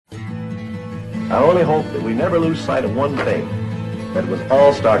I only hope that we never lose sight of one thing, that it was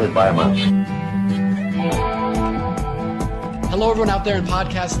all started by a mouse. Hello, everyone out there in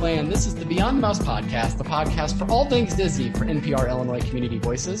podcast land. This is the Beyond the Mouse podcast, the podcast for all things Disney for NPR Illinois Community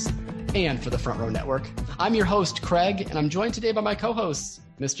Voices and for the Front Row Network. I'm your host, Craig, and I'm joined today by my co-hosts,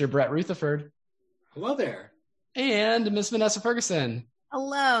 Mr. Brett Rutherford. Hello there. And Miss Vanessa Ferguson.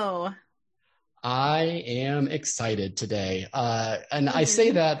 Hello. I am excited today. And I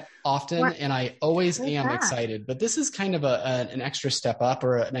say that often, and I always am excited, but this is kind of an extra step up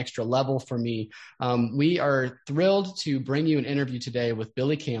or an extra level for me. We are thrilled to bring you an interview today with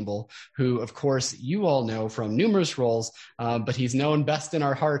Billy Campbell, who, of course, you all know from numerous roles, but he's known best in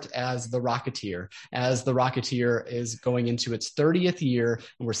our heart as The Rocketeer, as The Rocketeer is going into its 30th year,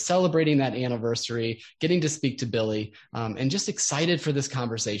 and we're celebrating that anniversary, getting to speak to Billy, and just excited for this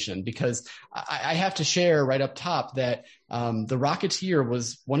conversation because I have to share right up top that The Rocketeer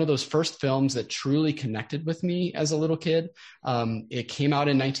was one of those first films that truly connected with me as a little kid. It came out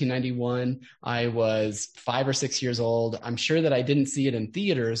in 1991. I was 5 or 6 years old. I'm sure that I didn't see it in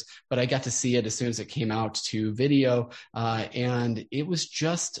theaters, but I got to see it as soon as it came out to video. And it was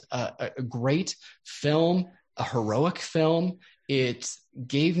just a great film, a heroic film. It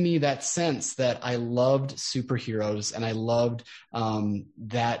gave me that sense that I loved superheroes and I loved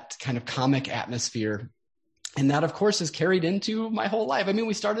that kind of comic atmosphere. And that, of course, is carried into my whole life. I mean,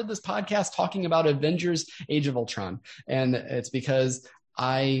 we started this podcast talking about Avengers Age of Ultron, and it's because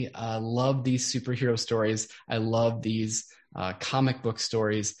I love these superhero stories. I love these comic book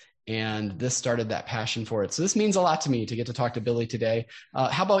stories. And this started that passion for it. So this means a lot to me to get to talk to Billy today.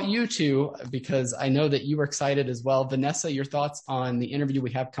 How about you two? Because I know that you were excited as well. Vanessa, your thoughts on the interview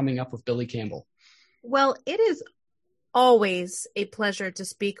we have coming up with Billy Campbell? Well, it is always a pleasure to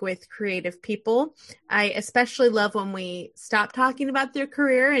speak with creative people. I especially love when we stop talking about their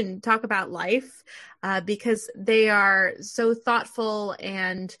career and talk about life because they are so thoughtful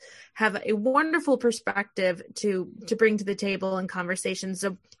and have a wonderful perspective to bring to the table in conversations.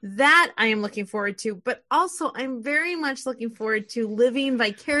 So that I am looking forward to, but also I'm very much looking forward to living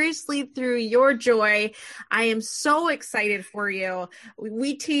vicariously through your joy. I am so excited for you.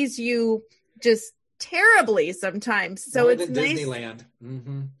 We tease you just terribly sometimes, so more it's than nice. Disneyland.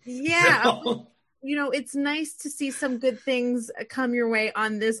 Mm-hmm. Yeah. You know, it's nice to see some good things come your way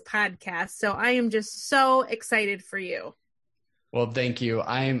on this podcast. So I am just so excited for you. Well, thank you.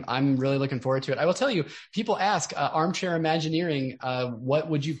 I'm really looking forward to it. I will tell you, people ask Armchair Imagineering, what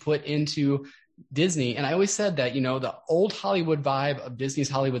would you put into Disney? And I always said that, you know, the old Hollywood vibe of Disney's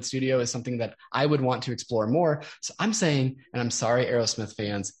Hollywood studio is something that I would want to explore more. So I'm saying, and I'm sorry, Aerosmith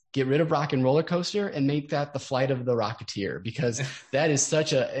fans, get rid of Rock and Roller Coaster and make that the Flight of the Rocketeer, because that is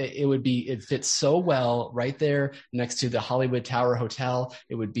it fits so well right there next to the Hollywood Tower Hotel.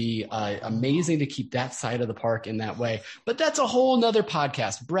 It would be amazing to keep that side of the park in that way. But that's a whole nother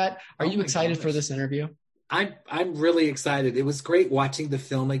podcast. Brett, are you excited for this interview? I'm really excited. It was great watching the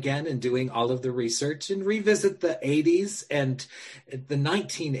film again and doing all of the research and revisit the 80s and the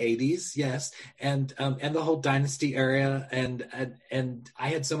 1980s, yes, and the whole Dynasty era. And I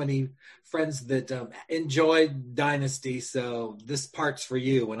had so many friends that enjoyed Dynasty, so this part's for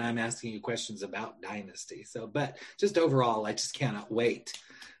you when I'm asking you questions about Dynasty. So, but just overall, I just cannot wait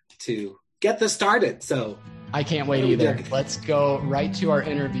to get this started. So I can't wait either. Let's go right to our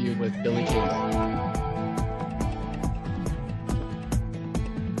interview with Billy Campbell.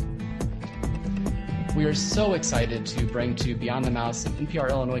 We are so excited to bring to Beyond the Mouse and NPR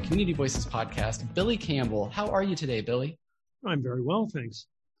Illinois Community Voices podcast, Billy Campbell. How are you today, Billy? I'm very well, thanks.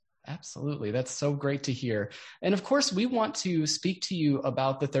 Absolutely. That's so great to hear. And of course, we want to speak to you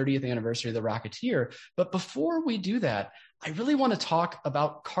about the 30th anniversary of The Rocketeer. But before we do that, I really want to talk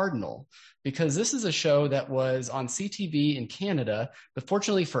about Cardinal, because this is a show that was on CTV in Canada, but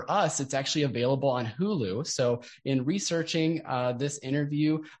fortunately for us, it's actually available on Hulu. So in researching this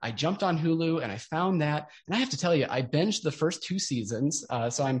interview, I jumped on Hulu and I found that, and I have to tell you, I binged the first 2 seasons,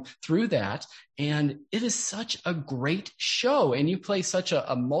 so I'm through that, and it is such a great show, and you play such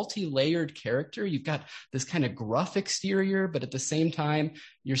a multi-layered character. You've got this kind of gruff exterior, but at the same time,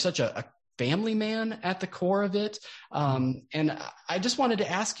 you're such a family man at the core of it. And I just wanted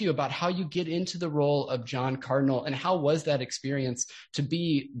to ask you about how you get into the role of John Cardinal, and how was that experience to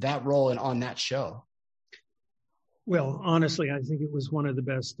be that role and on that show? Well, honestly, I think it was one of the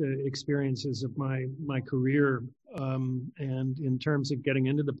best experiences of my career. And in terms of getting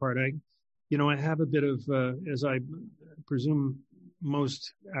into the part, I have a bit of, as I presume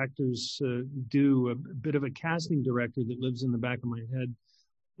most actors do, a bit of a casting director that lives in the back of my head.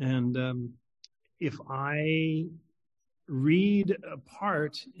 And if I read a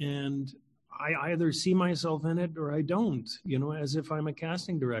part and I either see myself in it or I don't, as if I'm a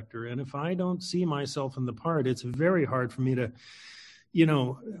casting director. And if I don't see myself in the part, it's very hard for me to,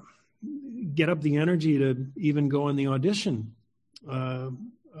 get up the energy to even go in the audition.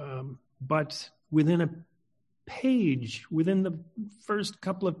 But within the first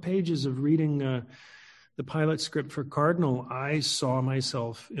couple of pages of reading the pilot script for Cardinal, I saw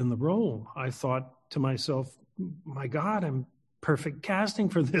myself in the role. I thought to myself, my God, I'm perfect casting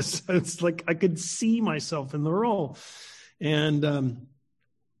for this. It's like I could see myself in the role. And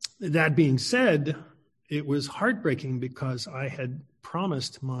that being said, it was heartbreaking because I had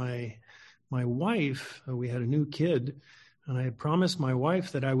promised my wife, we had a new kid, and I had promised my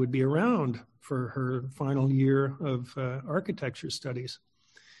wife that I would be around for her final year of architecture studies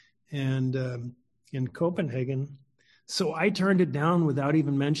and in Copenhagen. So I turned it down without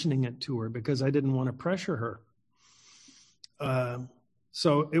even mentioning it to her because I didn't want to pressure her.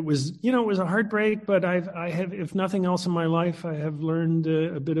 So it was, it was a heartbreak, but I have, if nothing else in my life, I have learned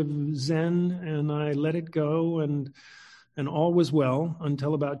a bit of Zen, and I let it go, and all was well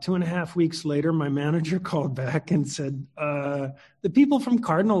until about 2.5 weeks later, my manager called back and said, the people from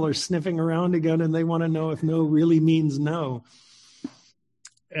Cardinal are sniffing around again, and they want to know if no really means no.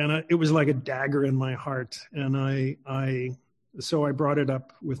 And it was like a dagger in my heart. And so I brought it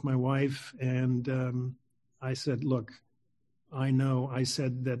up with my wife, and I said, look, I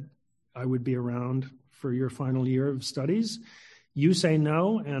said that I would be around for your final year of studies. You say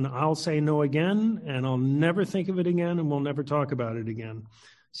no, and I'll say no again, and I'll never think of it again, and we'll never talk about it again.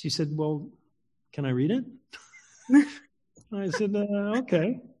 She said, well, can I read it? I said,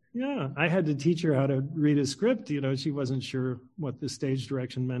 okay. Yeah, I had to teach her how to read a script. She wasn't sure what the stage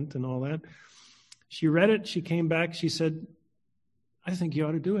direction meant and all that. She read it. She came back. She said, I think you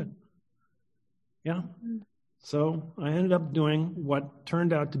ought to do it. Yeah. So I ended up doing what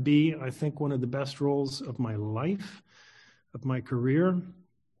turned out to be, I think, one of the best roles of my life, of my career.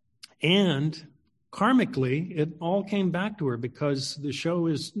 And karmically, it all came back to her because the show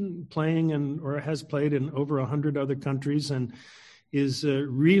is playing or has played in over 100 other countries and is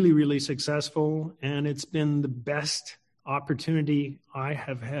really, really successful. And it's been the best opportunity I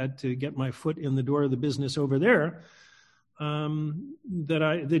have had to get my foot in the door of the business over there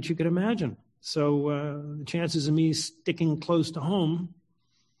that you could imagine. So the chances of me sticking close to home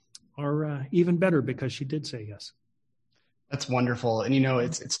are even better because she did say yes. That's wonderful. And,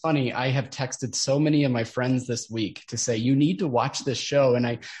 it's funny. I have texted so many of my friends this week to say, you need to watch this show. And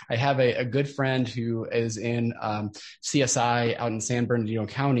I have a good friend who is in CSI out in San Bernardino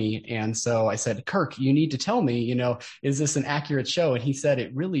County. And so I said, Kirk, you need to tell me, is this an accurate show? And he said,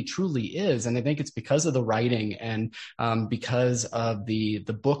 it really, truly is. And I think it's because of the writing and because of the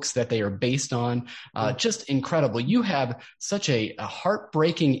books that they are based on. Just incredible. You have such a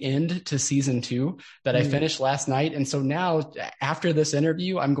heartbreaking end to season 2 that I finished last night. And so now, after this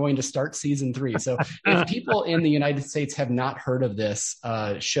interview, I'm going to start season 3. So if people in the United States have not heard of this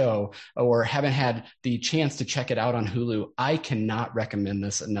show or haven't had the chance to check it out on Hulu, I cannot recommend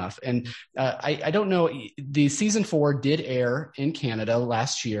this enough. And I don't know, the season 4 did air in Canada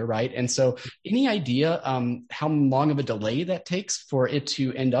last year, right? And so any idea how long of a delay that takes for it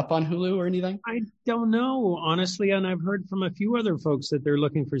to end up on Hulu or anything? I don't know, honestly. And I've heard from a few other folks that they're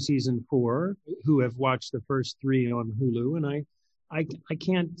looking for season 4 who have watched the first 3 on Hulu. And I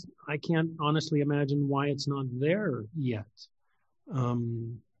can't honestly imagine why it's not there yet.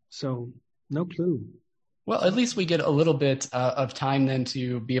 So no clue. Well, at least we get a little bit of time then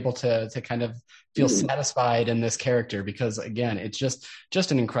to be able to kind of feel satisfied in this character, because again, it's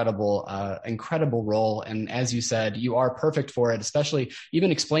just an incredible role. And as you said, you are perfect for it, especially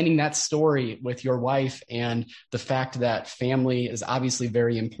even explaining that story with your wife and the fact that family is obviously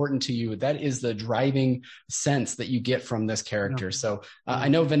very important to you. That is the driving sense that you get from this character. Yeah. So I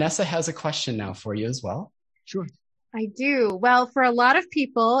know Vanessa has a question now for you as well. Sure. I do. Well, for a lot of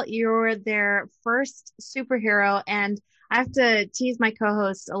people, you're their first superhero, and I have to tease my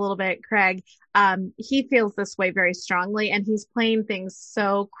co-host a little bit, Craig. He feels this way very strongly, and he's playing things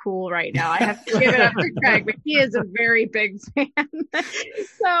so cool right now. I have to give it up to Craig, but he is a very big fan.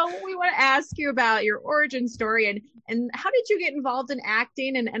 So we want to ask you about your origin story and how did you get involved in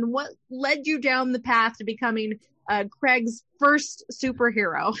acting, and what led you down the path to becoming Craig's first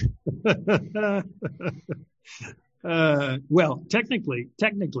superhero? Well, technically,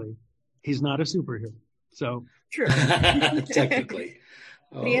 he's not a superhero. So true. Technically,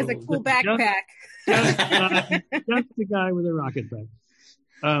 but he has a cool backpack. Just the guy with a rocket pack.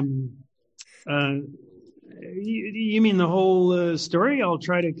 You mean the whole story? I'll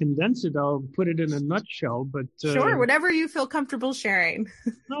try to condense it. I'll put it in a nutshell. But sure, whatever you feel comfortable sharing.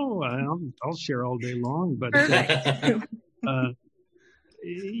 No, I'll share all day long. But I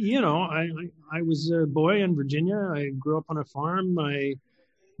was a boy in Virginia. I grew up on a farm. I'm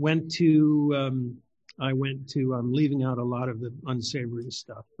leaving out a lot of the unsavory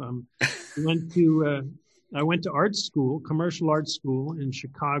stuff. I went to art school, commercial art school in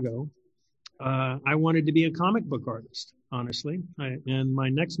Chicago. I wanted to be a comic book artist, honestly. And my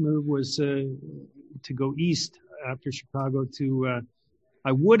next move was to go east after Chicago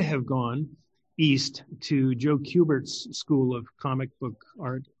I would have gone east to Joe Kubert's School of Comic Book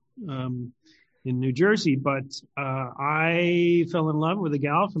Art in New Jersey. But I fell in love with a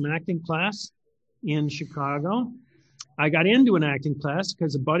gal from acting class in Chicago. I got into an acting class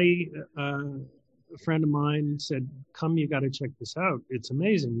because a friend of mine said, "Come, you got to check this out. It's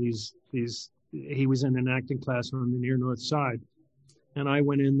amazing." He was in an acting class on the near North Side, and I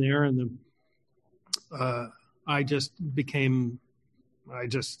went in there, and I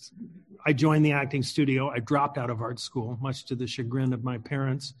joined the acting studio. I dropped out of art school, much to the chagrin of my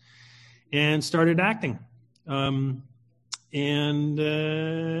parents, and started acting. To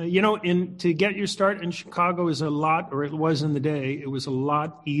get your start in Chicago is it was in the day, it was a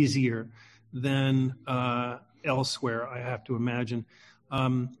lot easier than elsewhere, I have to imagine.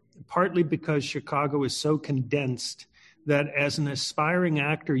 Partly because Chicago is so condensed that as an aspiring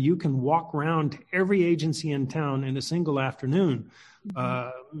actor, you can walk around every agency in town in a single afternoon,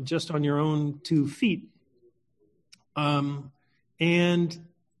 just on your own 2 feet. And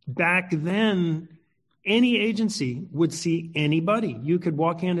back then, any agency would see anybody. You could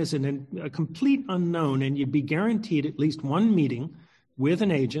walk in as a complete unknown, and you'd be guaranteed at least one meeting with an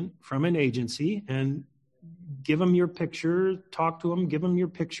agent from an agency, and give them your picture, talk to them, give them your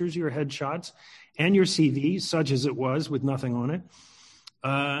pictures, your headshots, and your CV, such as it was, with nothing on it.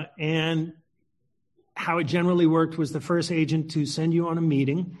 And how it generally worked was the first agent to send you on a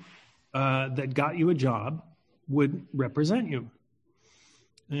meeting that got you a job would represent you.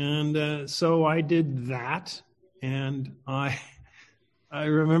 And so I did that. And I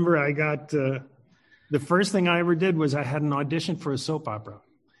remember I got, the first thing I ever did was I had an audition for a soap opera.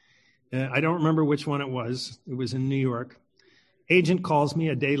 I don't remember which one it was. It was in New York. Agent calls me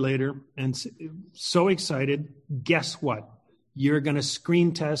a day later and so excited. Guess what? You're going to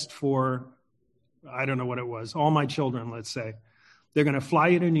screen test for, I don't know what it was, All My Children, let's say. They're going to fly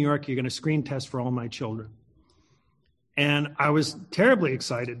you to New York. You're going to screen test for All My Children. And I was terribly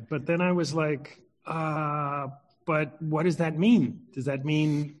excited. But then I was like, but what does that mean? Does that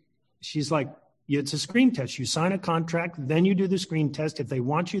mean, she's like, it's a screen test. You sign a contract, then you do the screen test. If they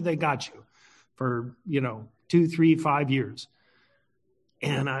want you, they got you for, 2, 3, 5 years.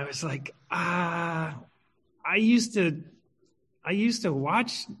 And I was like, I used to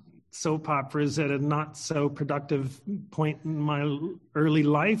watch soap operas at a not so productive point in my early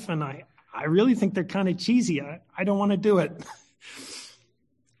life. And I really think they're kind of cheesy. I don't want to do it.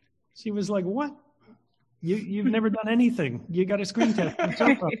 She was like, what? You've never done anything. You got a screen test for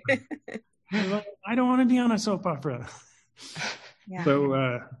soap opera. I don't want to be on a soap opera. Yeah.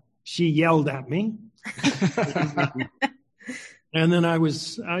 So she yelled at me. And then I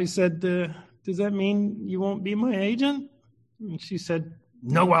said, does that mean you won't be my agent? And she said,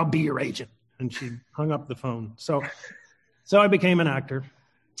 no, I'll be your agent. And she hung up the phone. So I became an actor.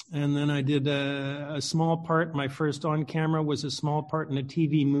 And then I did a small part. My first on camera was a small part in a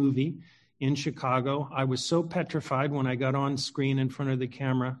TV movie in Chicago. I was so petrified when I got on screen in front of the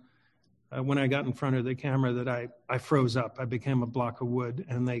camera. That I froze up. I became a block of wood,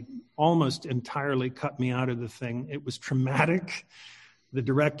 and they almost entirely cut me out of the thing. It was traumatic. The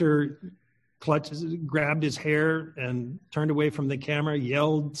director grabbed his hair and turned away from the camera,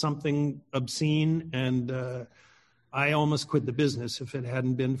 yelled something obscene, and I almost quit the business if it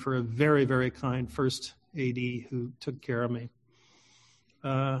hadn't been for a very, very kind first AD who took care of me.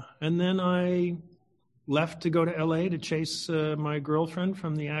 And then I left to go to LA to chase my girlfriend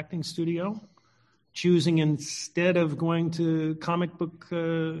from the acting studio, choosing instead of going to comic book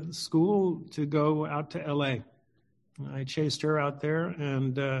school to go out to LA. I chased her out there,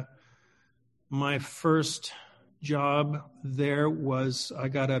 and my first job there was I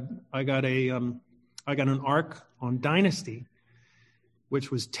got an arc on Dynasty, which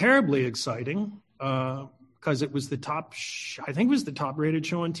was terribly exciting because it was the top rated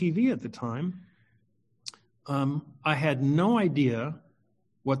show on TV at the time. I had no idea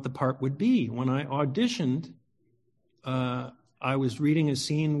what the part would be. When I auditioned, I was reading a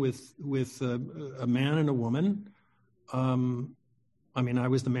scene with a man and a woman. I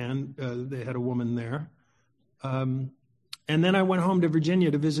was the man. They had a woman there. And then I went home to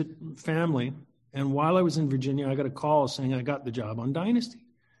Virginia to visit family. And while I was in Virginia, I got a call saying I got the job on Dynasty.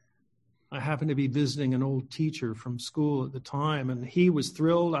 I happened to be visiting an old teacher from school at the time, and he was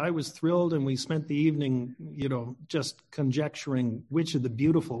thrilled. I was thrilled, and we spent the evening, just conjecturing which of the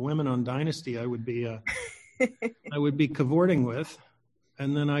beautiful women on Dynasty I would be cavorting with.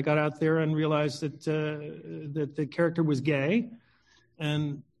 And then I got out there and realized that the character was gay,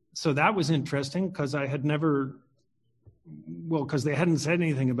 and so that was interesting because I had never. Well, because they hadn't said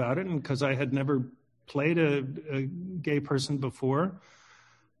anything about it, and because I had never played a gay person before,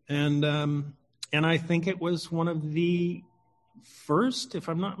 and I think it was one of the first, if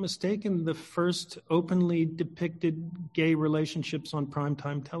I'm not mistaken, the first openly depicted gay relationships on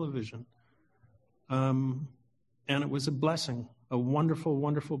primetime television, and it was a blessing, a wonderful,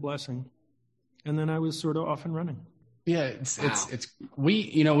 wonderful blessing, and then I was sort of off and running. Yeah,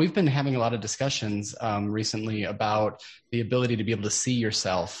 we've been having a lot of discussions recently about the ability to be able to see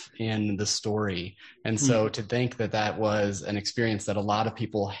yourself in the story. And so to think that was an experience that a lot of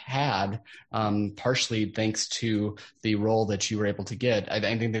people had, partially thanks to the role that you were able to get. I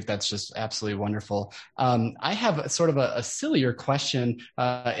think that's just absolutely wonderful. I have sort of a sillier question,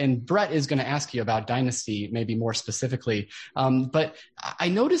 and Brett is going to ask you about Dynasty, maybe more specifically. But I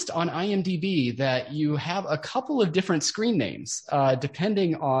noticed on IMDb that you have a couple of different screen names,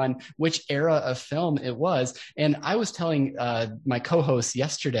 depending on which era of film it was. And I was telling my co-host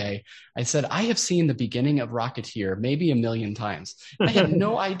yesterday, I said, I have seen the beginning of Rocketeer maybe 1 million times. I had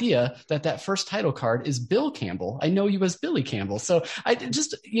no idea that first title card is Bill Campbell. I know you as Billy Campbell. So I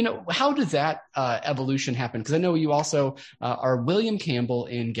just, how does that evolution happen? Because I know you also are William Campbell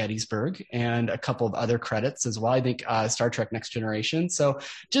in Gettysburg and a couple of other credits as well. I think Star Trek Next Generation. So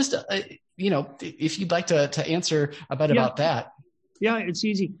just, if you'd like to answer a bit about that. Yeah, it's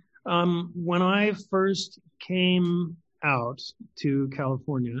easy. When I first came out to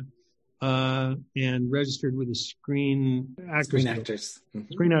California and registered with the Screen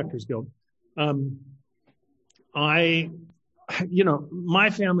Actors Guild, my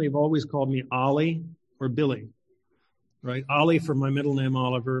family have always called me Ollie or Billy, right? Ollie for my middle name,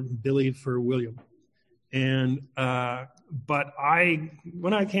 Oliver, Billy for William. And but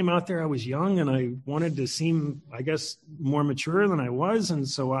when I came out there, I was young and I wanted to seem, I guess, more mature than I was, and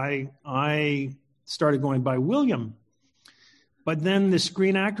so I started going by William. But then the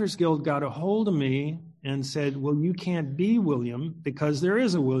Screen Actors Guild got a hold of me and said, "Well, you can't be William because there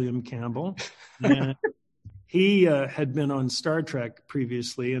is a William Campbell." And he had been on Star Trek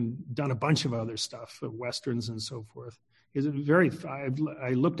previously and done a bunch of other stuff, westerns and so forth. He's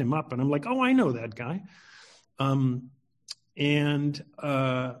I looked him up and I'm like, oh, I know that guy.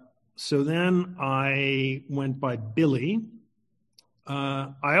 So then I went by Billy.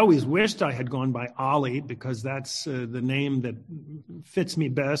 I always wished I had gone by Ollie because that's the name that fits me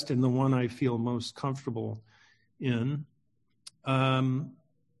best and the one I feel most comfortable in.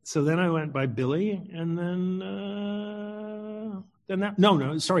 So then I went by Billy, and then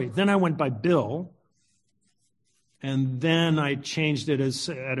I went by Bill. And then I changed it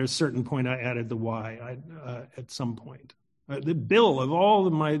at a certain point, I added the Y at some point. The Bill, of all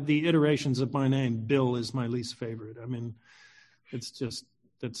the iterations of my name, Bill is my least favorite. I mean,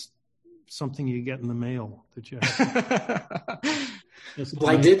 that's something you get in the mail that you have. Well,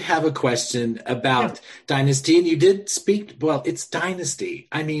 I did have a question about Dynasty, and you did speak, well, it's Dynasty.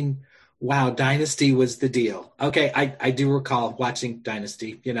 I mean, wow, Dynasty was the deal. Okay, I do recall watching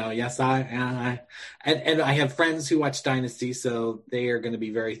Dynasty, yes, and I have friends who watch Dynasty, so they are going to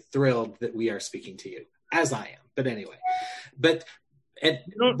be very thrilled that we are speaking to you, as I am. But anyway, what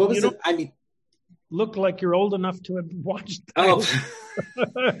was it? I mean, look like you're old enough to have watched. Oh,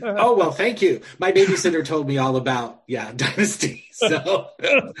 well, thank you. My babysitter told me all about, Dynasty. So,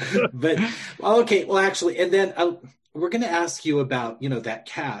 but, okay. Well, actually, and then we're going to ask you about, that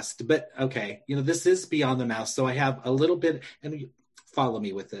cast, but okay, this is Beyond the Mouse. So I have a little bit, and follow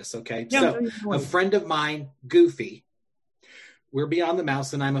me with this. Okay. Yeah, so a friend of mine, Goofy, we're Beyond the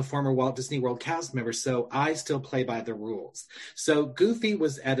Mouse, and I'm a former Walt Disney World cast member, so I still play by the rules. So Goofy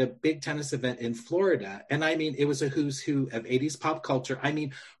was at a big tennis event in Florida, and I mean, it was a who's who of 80s pop culture. I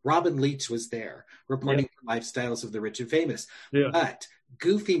mean, Robin Leach was there, reporting the lifestyles of the rich and famous. Yeah. But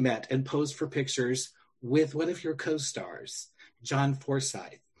Goofy met and posed for pictures with one of your co-stars, John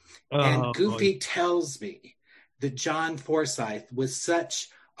Forsythe. And Goofy tells me that John Forsythe was such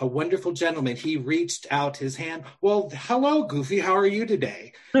a wonderful gentleman. He reached out his hand. Well, hello, Goofy. How are you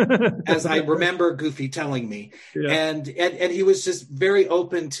today? As I remember Goofy telling me. Yeah. And he was just very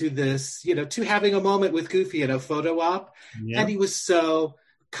open to this, to having a moment with Goofy in a photo op. Yeah. And he was so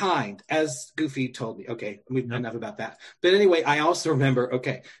kind, as Goofy told me. Okay, enough about that. But anyway, I also remember,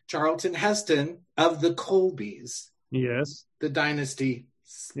 Charlton Heston of the Colbys. Yes. The Dynasty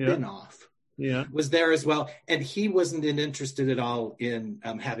spinoff. Yeah. Was there as well. And he wasn't interested at all in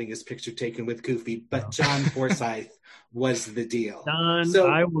having his picture taken with Goofy, but John Forsythe was the deal. Don, so,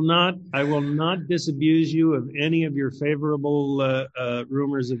 I will not disabuse you of any of your favorable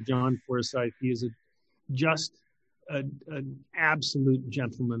rumors of John Forsythe. He is just an absolute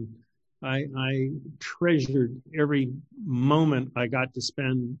gentleman. I treasured every moment I got to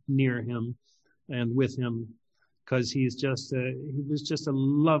spend near him and with him, because he was just a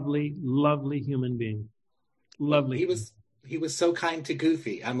lovely, lovely human being. Lovely. He was so kind to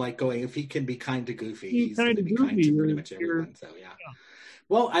Goofy. I'm like going, if he can be kind to Goofy, he's kind to be kind to pretty much everyone. So yeah.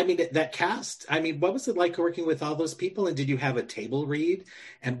 Well, I mean, that cast, I mean, what was it like working with all those people? And did you have a table read?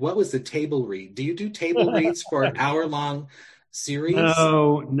 And what was the table read? Do you do table reads for an hour-long series?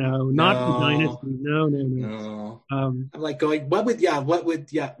 No, not the Dynasty. No. I'm like going, what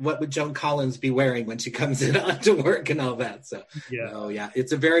would Joan Collins be wearing when she comes in to work and all that? So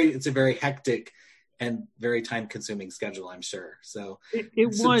it's a very hectic and very time-consuming schedule, I'm sure. So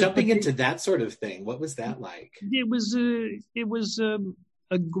jumping into that sort of thing, what was that like? It was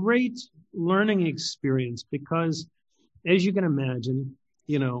a great learning experience because, as you can imagine,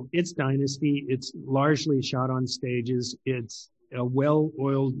 it's Dynasty. It's largely shot on stages. It's a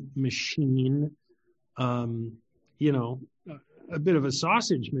well-oiled machine. A bit of a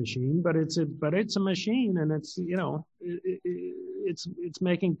sausage machine, but it's a machine, and it's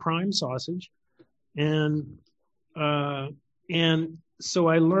making prime sausage, and so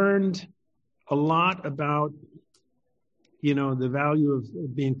I learned a lot about the value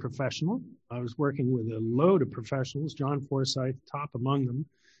of being professional. I was working with a load of professionals, John Forsythe, top among them,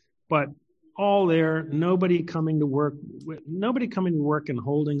 but all there, nobody coming to work and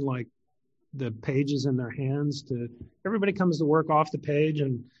holding like the pages in their hands. Everybody comes to work off the page,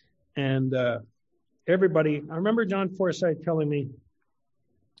 and everybody. I remember John Forsythe telling me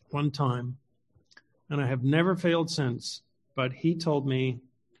one time, and I have never failed since, but he told me,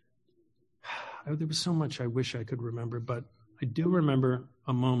 there was so much I wish I could remember, but I do remember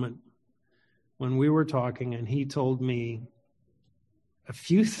a moment when we were talking and he told me a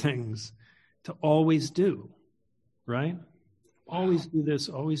few things to always do, right? Always do this,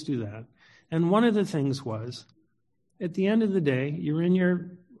 always do that. And one of the things was, at the end of the day, you're in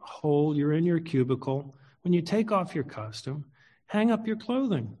your hole, you're in your cubicle. When you take off your costume, hang up your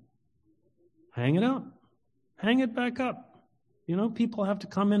clothing. Hang it up. Hang it back up. People have to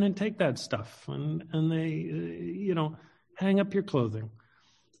come in and take that stuff, and they, hang up your clothing.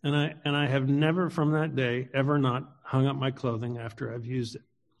 And I have never from that day ever not hung up my clothing after I've used it.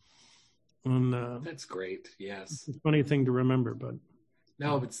 And that's great. Yes, it's a funny thing to remember, but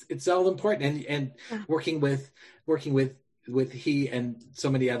no, it's all important. And working with he and so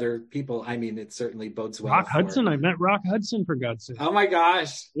many other people. I mean, it certainly bodes well. Rock Hudson. I met Rock Hudson, for God's sake. Oh my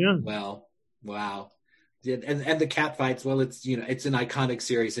gosh. Yeah. Well, wow. And the cat fights, well, it's it's an iconic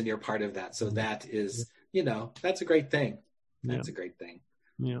series and you're part of that. So that is, that's a great thing. That's a great thing.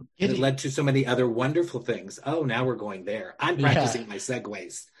 Yeah. And it led to so many other wonderful things. Oh, now we're going there. I'm practicing my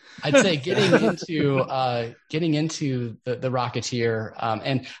segues. I'd say getting into the Rocketeer,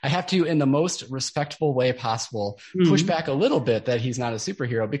 and I have to, in the most respectful way possible, push back a little bit that he's not a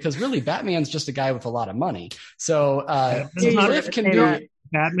superhero, because really Batman's just a guy with a lot of money. So Cliff can be.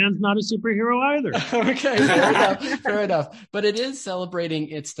 Batman's not a superhero either. Okay, fair enough. But it is celebrating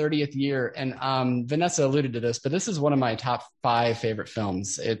its 30th year. And Vanessa alluded to this, but this is one of my top 5 favorite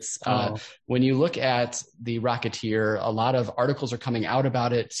films. It's when you look at The Rocketeer, a lot of articles are coming out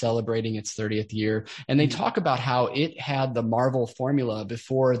about it, celebrating its 30th year. And they talk about how it had the Marvel formula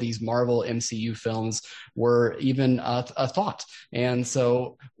before these Marvel MCU films were even a thought. And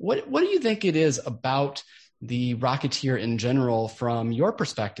so what do you think it is about The Rocketeer in general, from your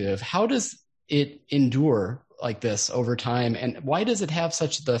perspective? How does it endure like this over time, and why does it have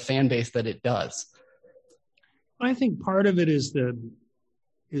such the fan base that it does? I think part of it is the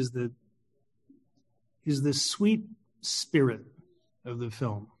sweet spirit of the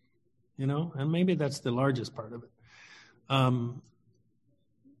film, and maybe that's the largest part of it.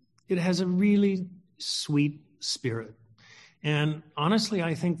 It has a really sweet spirit, and honestly,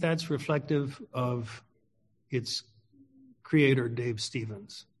 I think that's reflective of its creator, Dave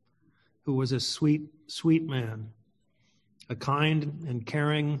Stevens, who was a sweet, sweet man, a kind and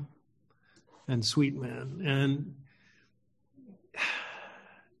caring and sweet man.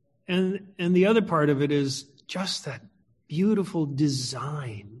 And the other part of it is just that beautiful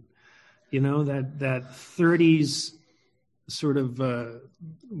design, that 30s sort of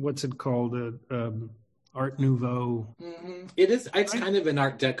what's it called? Art Nouveau. Mm-hmm. It is. It's kind of an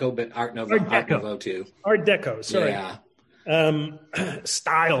Art Deco, but Art Nouveau too. Art Deco. Sorry. Yeah.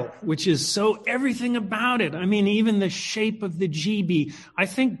 Style, which is so everything about it. I mean, even the shape of the GB. I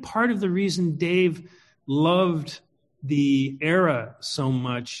think part of the reason Dave loved the era so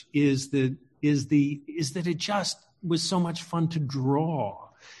much is that it just was so much fun to draw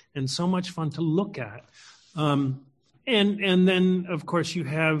and so much fun to look at. And then, of course, you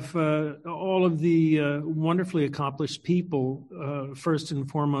have all of the wonderfully accomplished people. First and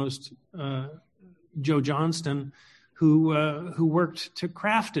foremost, Joe Johnston, who worked to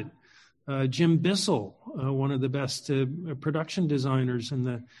craft it. Jim Bissell, one of the best production designers in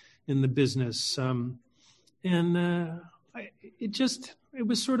the business. It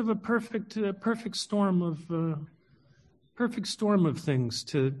was sort of a perfect storm of things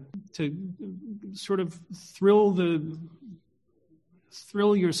to sort of thrill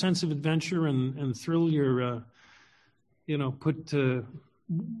your sense of adventure and thrill your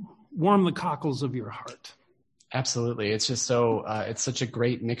warm the cockles of your heart. Absolutely. It's just so it's such a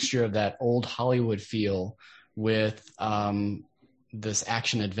great mixture of that old Hollywood feel with this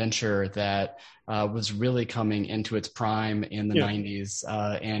action adventure that was really coming into its prime in the 90s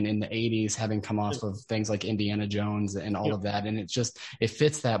and in the 80s, having come off of things like Indiana Jones and all of that. And it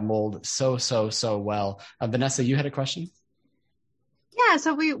fits that mold so well. Vanessa, you had a question? Yeah,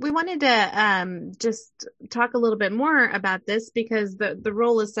 so we wanted to just talk a little bit more about this because the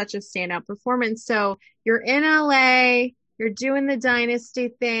role is such a standout performance. So you're in LA, you're doing the Dynasty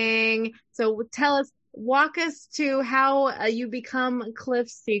thing. So walk us to how you become Cliff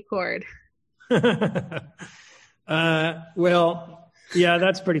Secord. Well, yeah,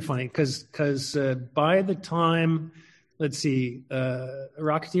 that's pretty funny because by the time, let's see,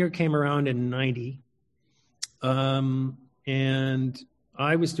 Rocketeer came around in 90. And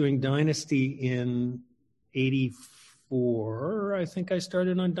I was doing Dynasty in 84. I think I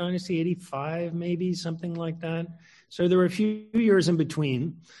started on Dynasty 85, maybe something like that. So there were a few years in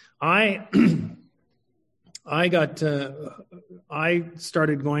between. I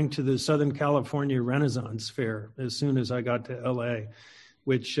started going to the Southern California Renaissance Fair as soon as I got to LA,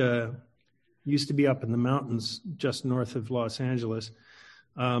 which used to be up in the mountains just north of Los Angeles,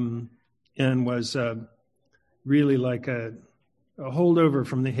 and was really like a holdover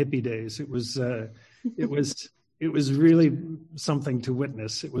from the hippie days. It was really something to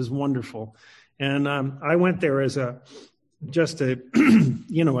witness. It was wonderful. And I went there as a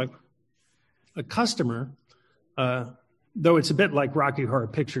customer, though it's a bit like Rocky Horror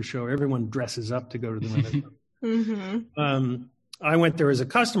Picture Show. Everyone dresses up to go to the Renaissance. Mm-hmm. I went there as a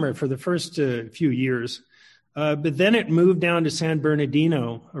customer for the first few years. But then it moved down to San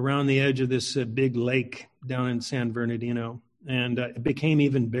Bernardino, around the edge of this big lake down in San Bernardino, and it became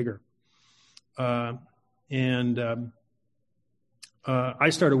even bigger. I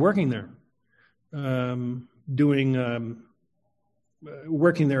started working there,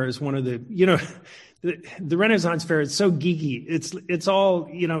 working there as one of the Renaissance Fair is so geeky. It's all,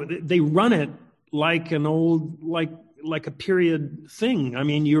 they run it like an old, like a period thing. I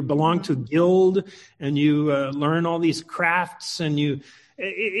mean, you belong to a guild and you learn all these crafts and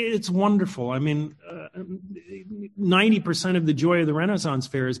it's wonderful. I mean, 90% of the joy of the Renaissance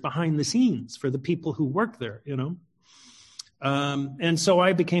Fair is behind the scenes for the people who work there, And so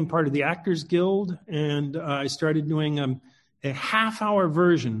I became part of the Actors Guild, and I started doing a half-hour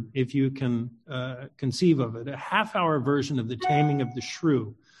version, if you can conceive of it, a half-hour version of The Taming of the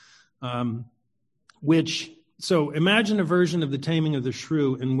Shrew, So imagine a version of The Taming of the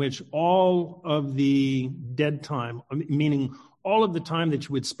Shrew in which all of the dead time, meaning all of the time that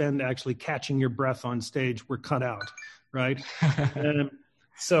you would spend actually catching your breath on stage, were cut out, right?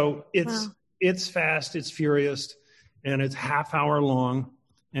 So it's fast, it's furious, and it's half hour long,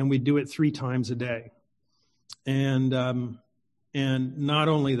 and we do it 3 times a day. And not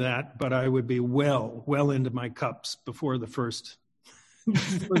only that, but I would be well into my cups before the first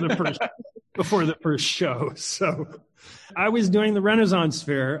show. So I was doing the Renaissance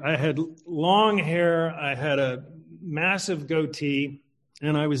Fair. I had long hair. I had a massive goatee,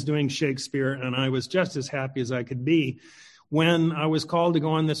 and I was doing Shakespeare, and I was just as happy as I could be when I was called to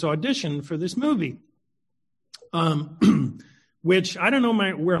go on this audition for this movie, which I don't know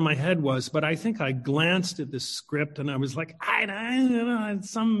where my head was, but I think I glanced at the script and I was like, I don't know, it's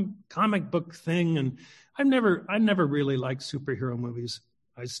some comic book thing. And I never really liked superhero movies.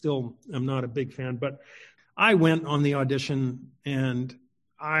 I still am not a big fan, but I went on the audition, and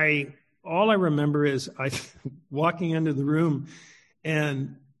all I remember is I walking into the room,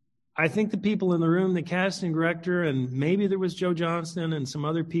 and I think the people in the room, the casting director, and maybe there was Joe Johnston and some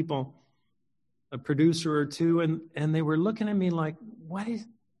other people, a producer or two, and they were looking at me like, what is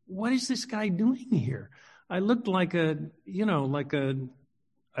this guy doing here? I looked like I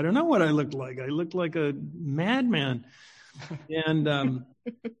don't know what I looked like. I looked like a madman. And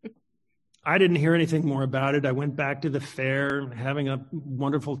I didn't hear anything more about it. I went back to the fair, having a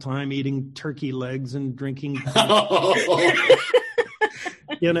wonderful time eating turkey legs and drinking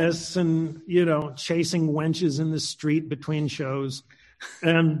Guinness and, chasing wenches in the street between shows.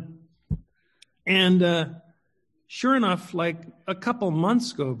 And sure enough, like a couple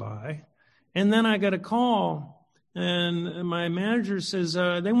months go by, and then I got a call, and my manager says,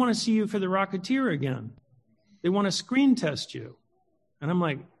 they want to see you for The Rocketeer again. They want to screen test you. And I'm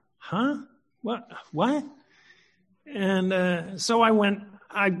like, huh? What? And so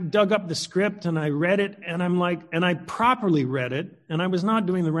I dug up the script and I read it, and I properly read it. And I was not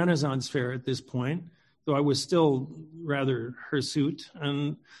doing the Renaissance Fair at this point, though I was still rather hirsute.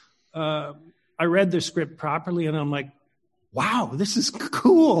 And I read the script properly, and I'm like, wow, this is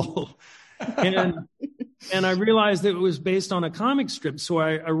cool. And I realized that it was based on a comic strip. So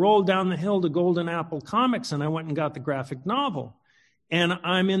I rolled down the hill to Golden Apple Comics, and I went and got the graphic novel. And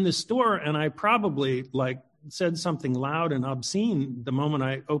I'm in the store, and I probably said something loud and obscene the moment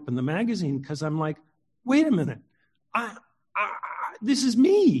I opened the magazine, because I'm like, wait a minute, this is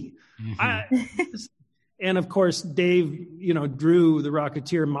me. Mm-hmm. And of course, Dave, drew The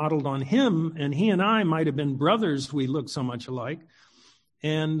Rocketeer modeled on him, and he and I might have been brothers. We looked so much alike.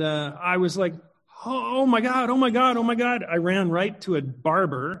 And I was like, oh my God. I ran right to a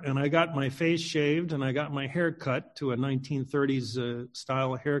barber, and I got my face shaved, and I got my hair cut to a 1930s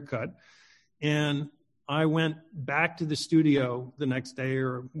style haircut. And I went back to the studio the next day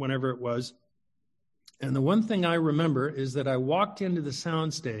or whenever it was. And the one thing I remember is that I walked into the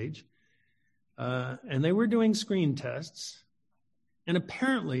soundstage, and they were doing screen tests. And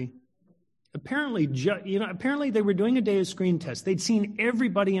apparently they were doing a day of screen tests. They'd seen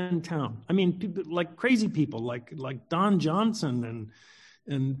everybody in town. I mean, people, like crazy people, like Don Johnson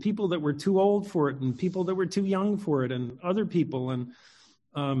and people that were too old for it, and people that were too young for it, and other people,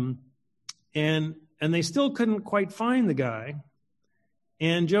 and they still couldn't quite find the guy.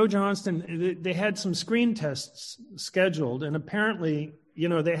 And Joe Johnston, they had some screen tests scheduled, and apparently,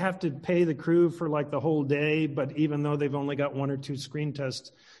 they have to pay the crew for the whole day, but even though they've only got 1 or 2 screen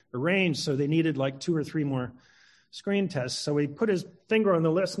tests arranged, so they needed 2 or 3 more screen tests. So he put his finger on the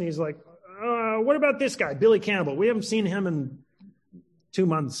list, and he's like, what about this guy, Billy Campbell? We haven't seen him in 2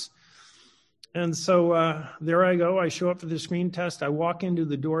 months. And so there I go. I show up for the screen test. I walk into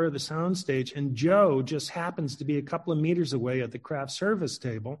the door of the soundstage, and Joe just happens to be a couple of meters away at the craft service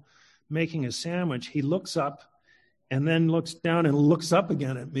table making a sandwich. He looks up and then looks down and looks up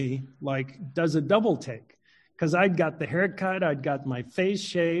again at me, does a double take. Because I'd got the haircut, I'd got my face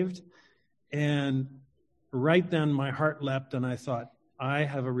shaved, and right then my heart leapt, and I thought, I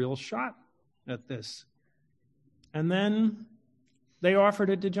have a real shot at this. And then they offered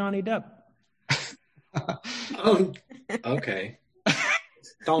it to Johnny Depp. Oh, okay.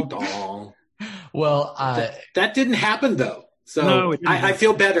 Dong. Well, that didn't happen though. So no, I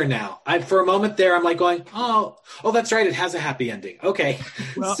feel better now. For a moment there, I'm going, oh, that's right. It has a happy ending. Okay.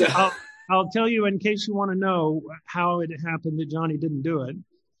 Well, so. I'll tell you, in case you want to know how it happened that Johnny didn't do it.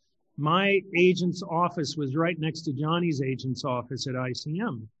 My agent's office was right next to Johnny's agent's office at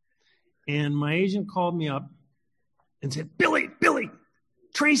ICM. And my agent called me up and said, Billy,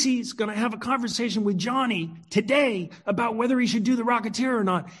 Tracy's going to have a conversation with Johnny today about whether he should do The Rocketeer or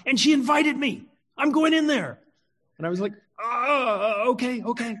not. And she invited me. I'm going in there. And I was like, okay.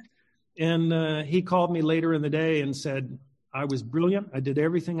 And he called me later in the day and said, I was brilliant. I did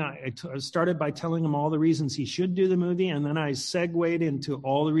everything. I started by telling him all the reasons he should do the movie, and then I segued into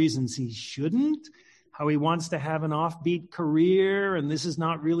all the reasons he shouldn't, how he wants to have an offbeat career, and this is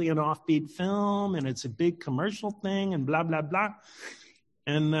not really an offbeat film, and it's a big commercial thing, and blah, blah, blah.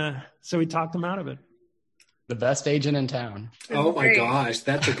 And so he talked him out of it. The best agent in town. Oh my gosh,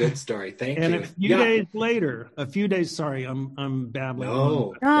 that's a good story. Thank you. And a few days later, sorry, I'm babbling.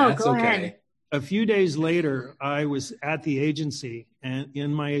 No, that's go okay. ahead. A few days later, I was at the agency and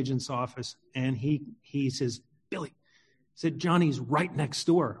in my agent's office, and he says, Billy, said Johnny's right next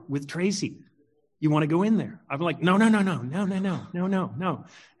door with Tracy. You want to go in there? I'm like, no.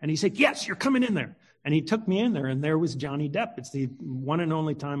 And he said, yes, you're coming in there. And he took me in there, and there was Johnny Depp. It's the one and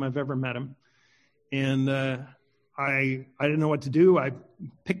only time I've ever met him. And I didn't know what to do. I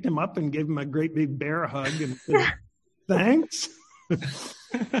picked him up and gave him a great big bear hug and said, thanks.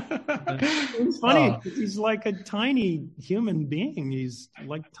 It's funny because he's like a tiny human being. He's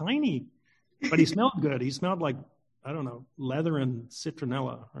like tiny, but he smelled good. He smelled like, I don't know, leather and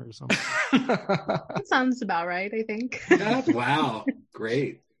citronella or something. That sounds about right, I think. Wow,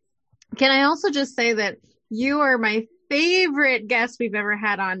 great. Can I also just say that you are my favorite guest we've ever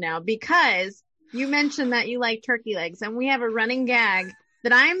had on now, because you mentioned that you like turkey legs, and we have a running gag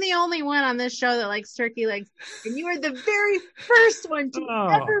that I'm the only one on this show that likes turkey legs, and you are the very first one to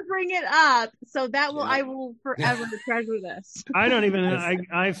ever bring it up. So that will, I will forever treasure this. I don't even,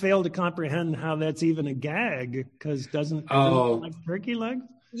 I fail to comprehend how that's even a gag, because doesn't everyone like turkey legs?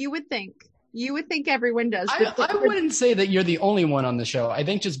 You would think everyone does. I wouldn't say that you're the only one on the show. I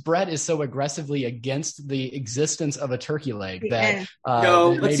think just Brett is so aggressively against the existence of a turkey leg that no.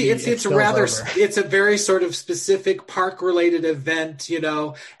 Let's see. It's a very sort of specific park related event.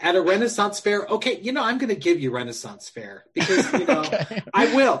 At a Renaissance fair. Okay, I'm going to give you Renaissance fair because okay.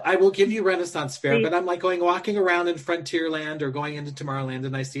 I will give you Renaissance fair. But I'm like walking around in Frontierland or going into Tomorrowland,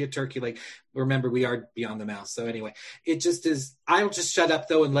 and I see a turkey leg. Remember, we are Beyond the Mouse. So anyway, it just is. I'll just shut up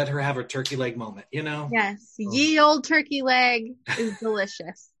though and let her have her turkey leg moment. Yes, ye old turkey leg is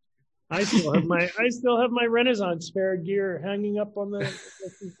delicious. I still have my Renaissance fair gear hanging up on the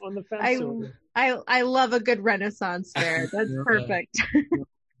fence. I love a good Renaissance fair. That's perfect.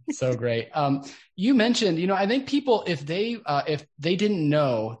 So great. You mentioned, I think people, if they didn't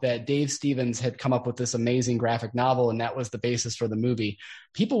know that Dave Stevens had come up with this amazing graphic novel and that was the basis for the movie,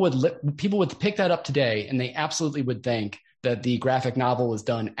 people would pick that up today and they absolutely would think that the graphic novel was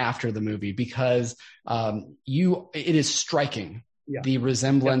done after the movie, because it is striking, the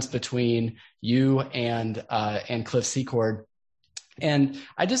resemblance between you and Cliff Secord. And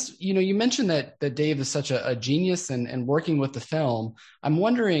I just, you mentioned that Dave is such a genius and working with the film. I'm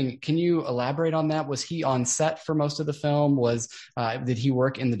wondering, can you elaborate on that? Was he on set for most of the film? Did he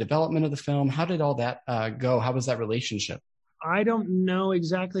work in the development of the film? How did all that go? How was that relationship? I don't know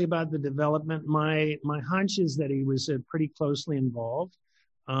exactly about the development. My hunch is that he was pretty closely involved.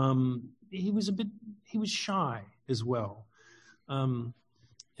 He was shy as well, and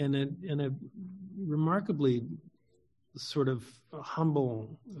a remarkably sort of a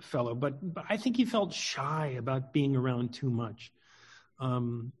humble fellow, but I think he felt shy about being around too much.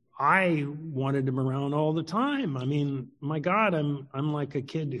 I wanted him around all the time. I mean, my God, I'm like a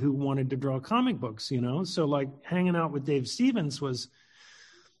kid who wanted to draw comic books, So like hanging out with Dave Stevens was,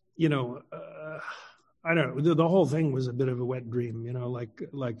 I don't know, the whole thing was a bit of a wet dream,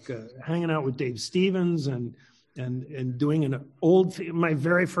 like hanging out with Dave Stevens and doing my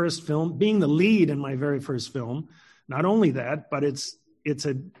very first film, being the lead in my very first film. Not only that, but it's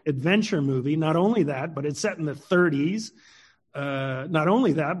an adventure movie. Not only that, but it's set in the 30s. Not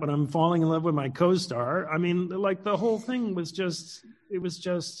only that, but I'm falling in love with my co-star. I mean, like the whole thing was just.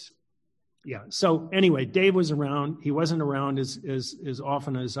 So anyway, Dave was around. He wasn't around as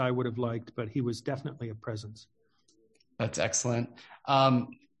often as I would have liked, but he was definitely a presence. That's excellent.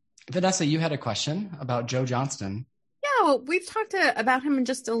 Vanessa, you had a question about Joe Johnston. Well, we've talked about him in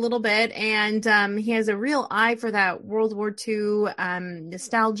just a little bit, and he has a real eye for that World War II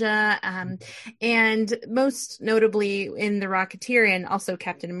nostalgia, and most notably in The Rocketeer and also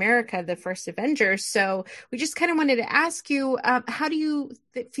Captain America, the first Avenger. So we just kind of wanted to ask you, how do you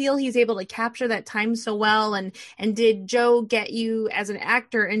feel he's able to capture that time so well? And did Joe get you as an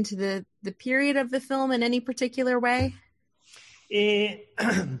actor into the period of the film in any particular way?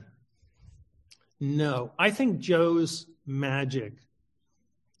 No, I think Joe's magic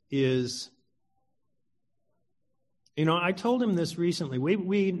is, I told him this recently.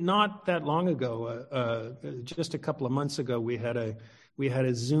 We not that long ago, just a couple of months ago, we had a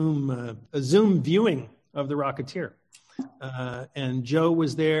Zoom viewing of The Rocketeer, and Joe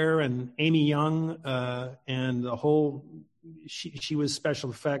was there, and Amy Young, and the whole she was special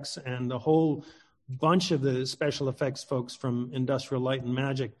effects, and the whole bunch of the special effects folks from Industrial Light and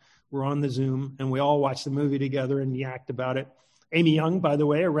Magic were on the Zoom, and we all watched the movie together and yacked about it. Amy Young, by the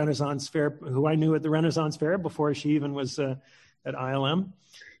way, a Renaissance Fair, who I knew at the Renaissance Fair before she even was at ILM.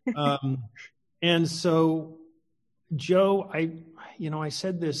 And so Joe, I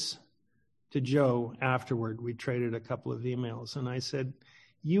said this to Joe afterward. We traded a couple of emails, and I said,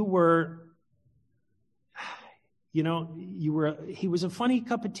 he was a funny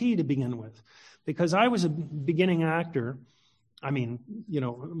cup of tea to begin with, because I was a beginning actor. I mean,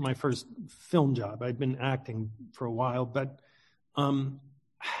 my first film job, I'd been acting for a while, but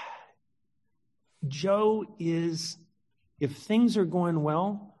Joe is, if things are going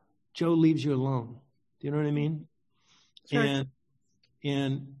well, Joe leaves you alone. Do you know what I mean? Sure.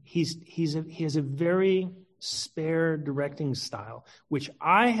 And he has a very spare directing style, which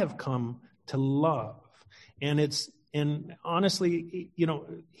I have come to love. And honestly,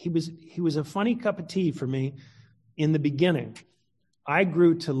 he was a funny cup of tea for me in the beginning. I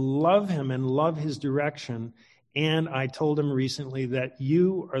grew to love him and love his direction. And I told him recently that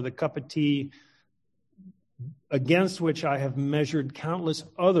you are the cup of tea against which I have measured countless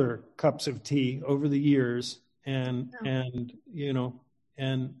other cups of tea over the years, and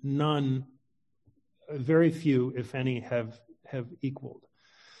none, very few, if any, have equaled.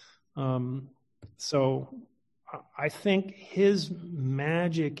 So I think his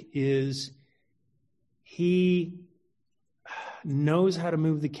magic is he knows how to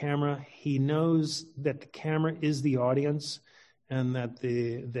move the camera. He knows that the camera is the audience, and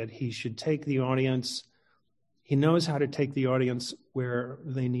that he should take the audience. He knows how to take the audience where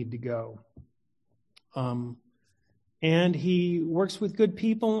they need to go. And he works with good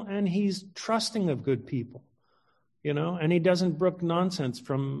people, and he's trusting of good people, and he doesn't brook nonsense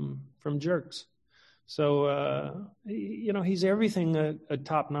from jerks. So, he's everything a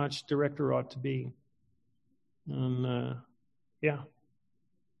top-notch director ought to be. And, yeah.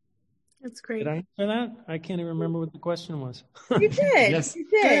 That's great. Did I answer that? I can't even remember what the question was. You did. Yes. You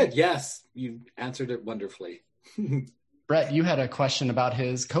did. Good. Yes. You answered it wonderfully. Brett, you had a question about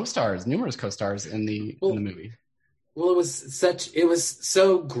his co-stars, numerous co-stars in the movie. Well, it was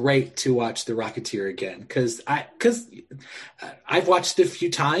so great to watch The Rocketeer again because I've watched it a few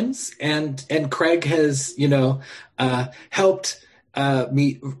times and Craig has helped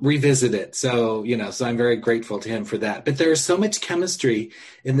me revisit it. So so I'm very grateful to him for that. But there's so much chemistry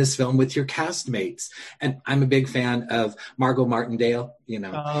in this film with your castmates, and I'm a big fan of Margot Martindale.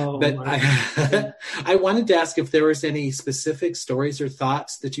 But I wanted to ask if there was any specific stories or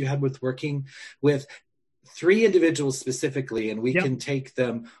thoughts that you had with working with three individuals specifically, and we can take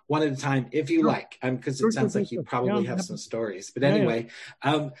them one at a time if you like, because it sounds like you probably have some stories. But anyway,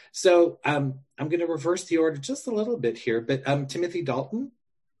 so I'm going to reverse the order just a little bit here. But Timothy Dalton.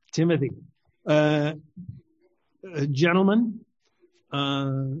 Timothy, gentleman.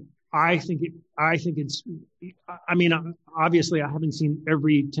 I think it's. I mean, obviously, I haven't seen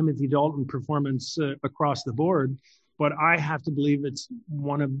every Timothy Dalton performance across the board, but I have to believe it's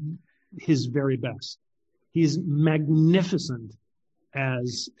one of his very best. He's magnificent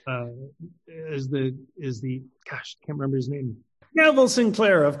as the gosh, I can't remember his name. Neville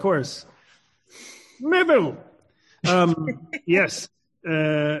Sinclair, of course. Neville. Yes.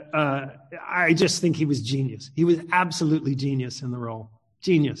 I just think he was genius. He was absolutely genius in the role.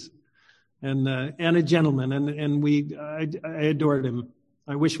 Genius. And a gentleman. And I adored him.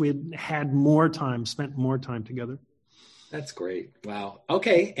 I wish we had spent more time together. That's great. Wow.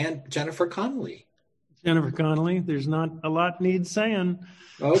 Okay. And Jennifer Connelly. Jennifer Connelly, there's not a lot needs saying.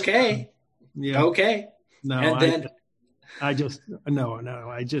 Okay. Yeah. Okay. No, and then I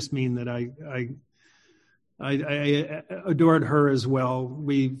just mean that I adored her as well.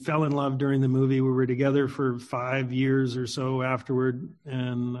 We fell in love during the movie. We were together for 5 years or so afterward,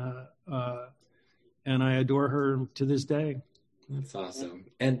 and I adore her to this day. That's awesome.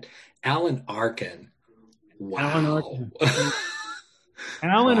 And Alan Arkin. Wow. Alan Arkin.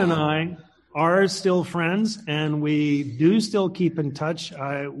 Alan and I are still friends, and we do still keep in touch.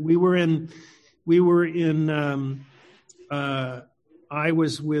 I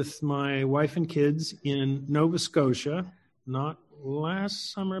was with my wife and kids in Nova Scotia, not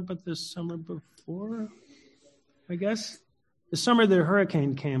last summer, but the summer before, I guess. The summer the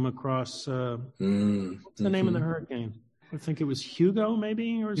hurricane came across. What's the name of the hurricane? I think it was Hugo,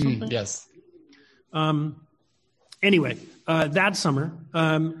 maybe, or something. Yes. Anyway, that summer,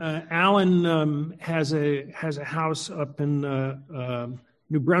 Alan has a house up in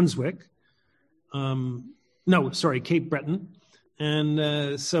New Brunswick. Cape Breton.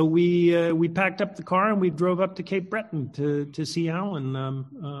 And so we packed up the car and we drove up to Cape Breton to see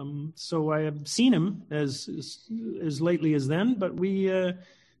Alan. So I have seen him as lately as then, but we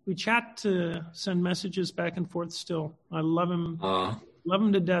chat, send messages back and forth still. I love him. Love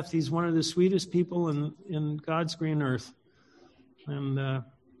him to death. He's one of the sweetest people in God's green earth. And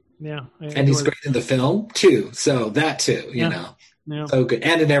and he's great in the film too. So that too, you know, so good,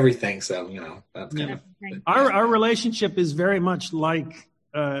 and in everything. So that's kind of our relationship is very much like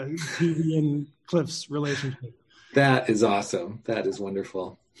Phoebe and Cliff's relationship. That is awesome. That is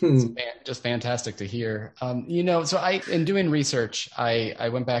wonderful. Just fantastic to hear. So in doing research, I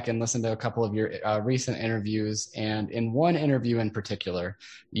went back and listened to a couple of your recent interviews. And in one interview in particular,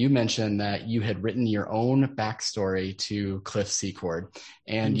 you mentioned that you had written your own backstory to Cliff Secord.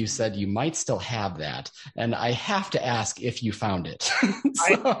 And you said you might still have that. And I have to ask if you found it.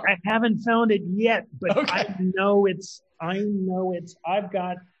 I haven't found it yet, but okay. I know it's, I've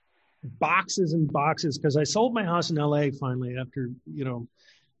got boxes and boxes because I sold my house in LA finally after,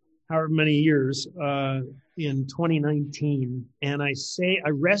 however many years in 2019. And I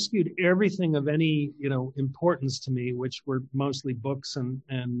rescued everything of any, importance to me, which were mostly books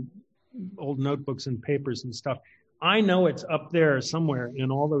and old notebooks and papers and stuff. I know it's up there somewhere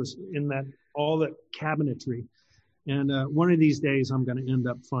in all the cabinetry. And one of these days I'm going to end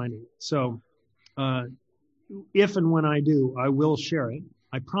up finding it. So if and when I do, I will share it.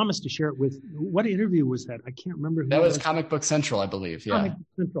 I promised to share it with, what interview was that? I can't remember. That was Comic Book Central, I believe. Yeah. Comic Book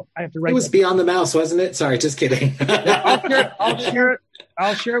Central. I have to write it was Beyond the Mouse, wasn't it? Sorry, just kidding. I'll share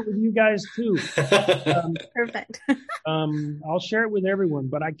it with you guys too. Perfect. I'll share it with everyone,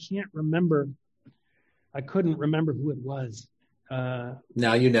 but I can't remember. I couldn't remember who it was. Now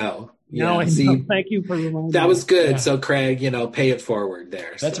you know. Now I know. Thank you for reminding me. That was good. Yeah. So Craig, pay it forward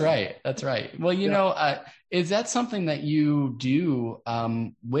there. That's right. That's right. Well, is that something that you do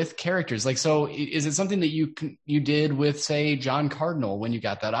with characters? Like, so is it something that you did with, say, John Cardinal when you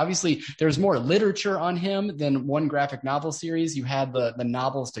got that? Obviously, there's more literature on him than one graphic novel series. You had the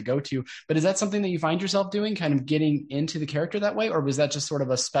novels to go to, but is that something that you find yourself doing, kind of getting into the character that way, or was that just sort of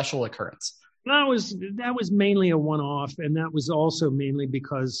a special occurrence? That was mainly a one-off, and that was also mainly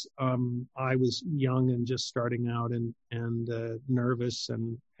because I was young and just starting out and nervous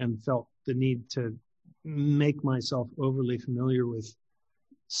and felt the need to make myself overly familiar with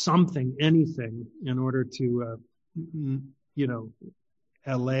anything in order to,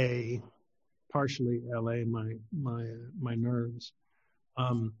 partially allay my nerves.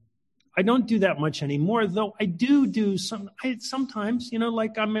 I don't do that much anymore, though I do sometimes,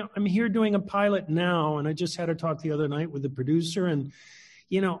 like I'm here doing a pilot now, and I just had a talk the other night with the producer, and,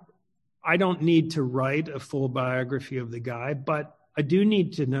 I don't need to write a full biography of the guy, but I do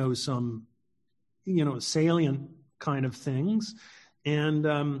need to know some, salient kind of things. And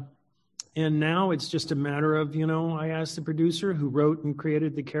now it's just a matter of, I asked the producer who wrote and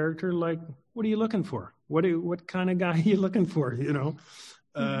created the character, like, what are you looking for? What kind of guy are you looking for?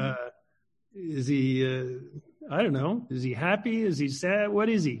 Is he, I don't know, is he happy? Is he sad? What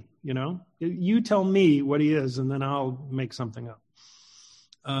is he? You tell me what he is, and then I'll make something up.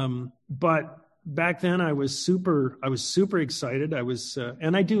 But back then I was super excited.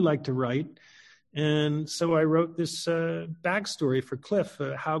 And I do like to write. And so I wrote this backstory for Cliff,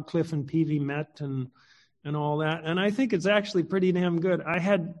 how Cliff and Peavey met and all that. And I think it's actually pretty damn good. I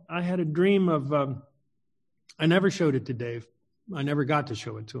had a dream of, I never showed it to Dave. I never got to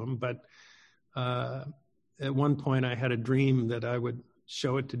show it to him, but at one point I had a dream that I would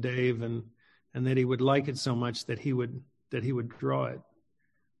show it to Dave and that he would like it so much that he would draw it.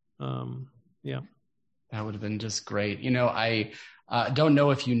 Yeah. That would have been just great. I don't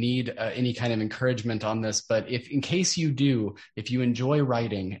know if you need any kind of encouragement on this, but in case you do, if you enjoy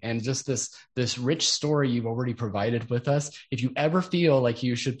writing and just this rich story you've already provided with us, if you ever feel like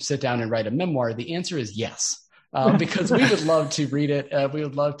you should sit down and write a memoir, the answer is yes. Because we would love to read it. We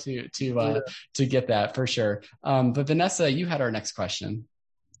would love to get that for sure. But Vanessa, you had our next question.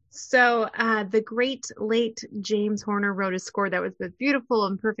 So the great late James Horner wrote a score that was beautiful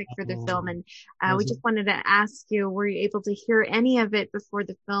and perfect for the film. And we just wanted to ask you, were you able to hear any of it before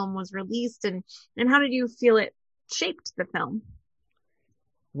the film was released? And how did you feel it shaped the film?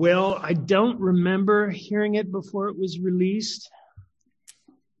 Well, I don't remember hearing it before it was released.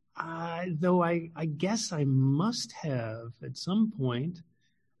 Though I guess I must have at some point.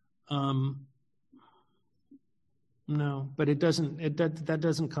 No, but it doesn't. That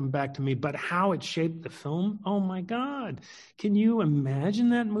doesn't come back to me. But how it shaped the film? Oh my God! Can you imagine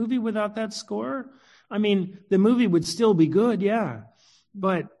that movie without that score? I mean, the movie would still be good, yeah,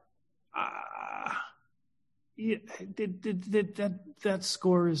 but that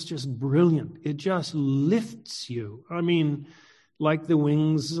score is just brilliant. It just lifts you. I mean, like the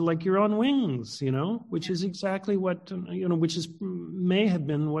wings, like you're on wings, which is exactly what may have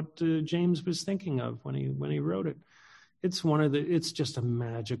been what James was thinking of when he wrote it. It's just a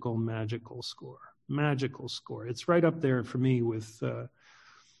magical score. Magical score. It's right up there for me with, The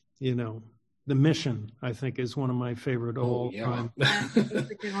Mission, I think, is one of my favorite all time. That's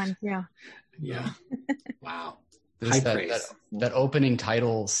a good one, yeah. Yeah. Wow. That opening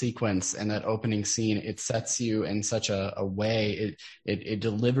title sequence and that opening scene, it sets you in such a way. It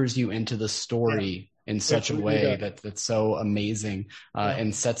delivers you into the story in such a way that's so amazing,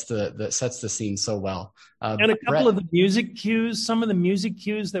 and sets the scene so well. And a couple of the music cues, some of the music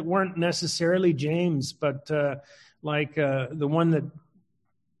cues that weren't necessarily James, but like the one that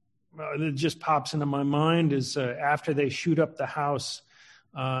just pops into my mind is after they shoot up the house,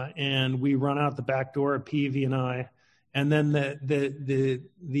 and we run out the back door, Peavy and I, and then the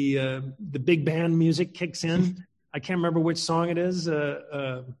big band music kicks in. I can't remember which song it is,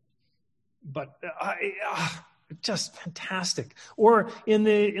 but just fantastic. Or in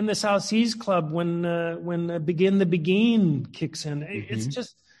the South Seas Club when Begin the Begin kicks in, it's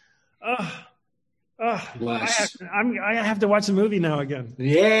just I have to watch the movie now again.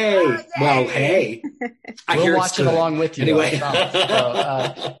 Yay! Well, hey, we'll watch it along with you anyway.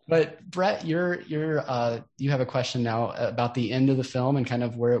 But Brett, you have a question now about the end of the film and kind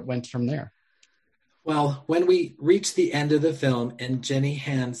of where it went from there. Well, when we reach the end of the film and Jenny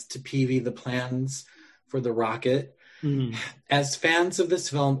hands to Peavy the plans for the rocket, as fans of this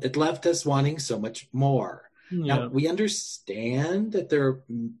film, it left us wanting so much more. Yeah. Now, we understand that there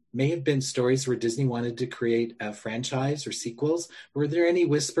may have been stories where Disney wanted to create a franchise or sequels. Were there any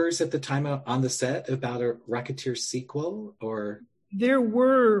whispers at the time on the set about a Rocketeer sequel? Or there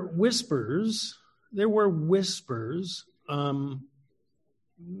were whispers.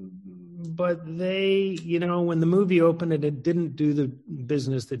 But they, when the movie opened and it didn't do the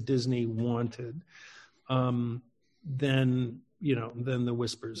business that Disney wanted, then the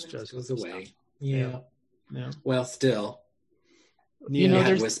whispers just goes away. Stopped. Yeah. Well, still,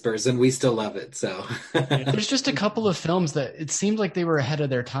 there's whispers, and we still love it. So there's just a couple of films that it seemed like they were ahead of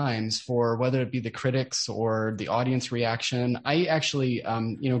their times for whether it be the critics or the audience reaction. I actually,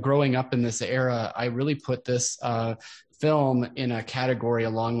 growing up in this era, I really put this film in a category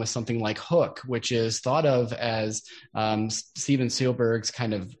along with something like Hook, which is thought of as Steven Spielberg's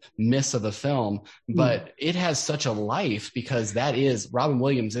kind of miss of a film, but it has such a life because Robin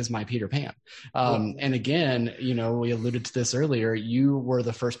Williams is my Peter Pan. And again, we alluded to this earlier, you were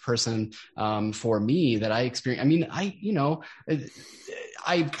the first person for me that I experienced.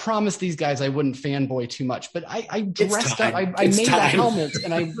 I promised these guys I wouldn't fanboy too much, but I dressed up. I made the helmets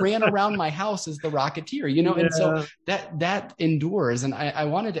and I ran around my house as the Rocketeer, and so that endures. And I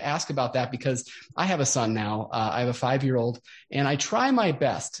wanted to ask about that because I have a son now. I have a 5-year-old, and I try my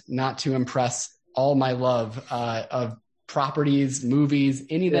best not to impress all my love of properties, movies,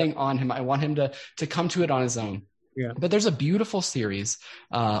 anything on him. I want him to come to it on his own. Yeah. But there's a beautiful series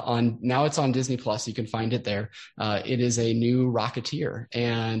now it's on Disney Plus. You can find it there. It is a new Rocketeer,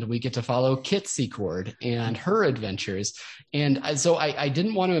 and we get to follow Kit Secord and her adventures. And so I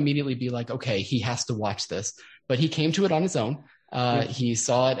didn't want to immediately be like, okay, he has to watch this, but he came to it on his own. He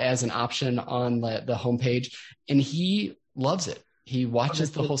saw it as an option on the homepage, and he loves it. He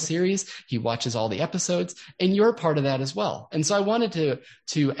watches the whole series. He watches all the episodes, and you're part of that as well. And so I wanted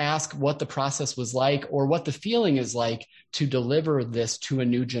to ask what the process was like, or what the feeling is like to deliver this to a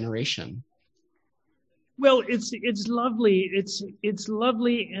new generation. Well, it's lovely. It's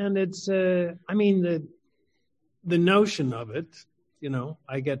lovely, and it's the notion of it,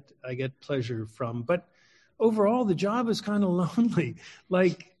 I get pleasure from. But overall, the job is kind of lonely.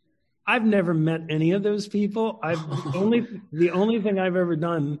 Like, I've never met any of those people. The only thing I've ever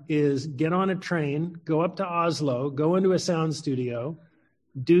done is get on a train, go up to Oslo, go into a sound studio,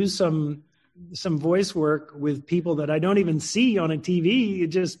 do some voice work with people that I don't even see on a TV,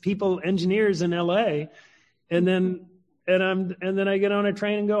 just engineers in LA, and then I get on a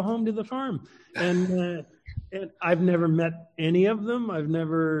train and go home to the farm. And I've never met any of them. I've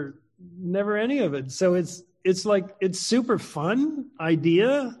never any of it. So it's like, it's super fun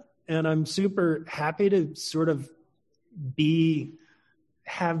idea. And I'm super happy to sort of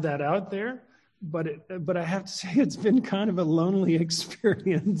have that out there, but I have to say it's been kind of a lonely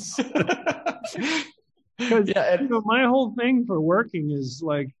experience. Because my whole thing for working is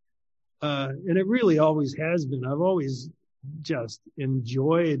like, and it really always has been. I've always just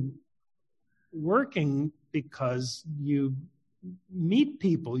enjoyed working because you meet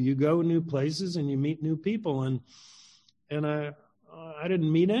people, you go new places, and you meet new people, and I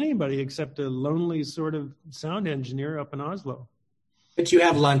didn't meet anybody except a lonely sort of sound engineer up in Oslo. But you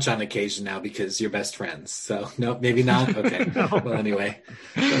have lunch on occasion now because you're best friends. So no, maybe not. Okay. No. Well, anyway,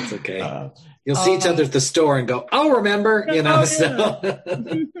 that's okay. You'll see each other at the store and go, "Oh, remember," So.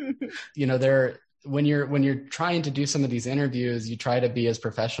 when you're trying to do some of these interviews, you try to be as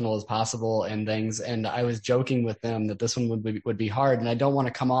professional as possible and things. And I was joking with them that this one would be hard. And I don't want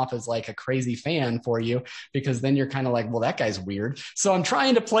to come off as like a crazy fan for you, because then you're kind of like, well, that guy's weird. So I'm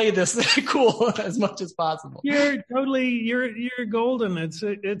trying to play this cool as much as possible. You're golden.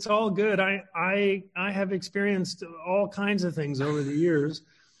 It's all good. I have experienced all kinds of things over the years.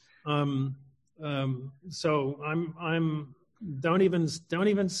 So I'm don't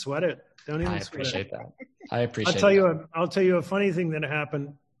even sweat it. I appreciate that. I appreciate I'll tell you a funny thing that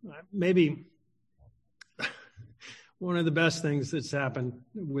happened. Maybe one of the best things that's happened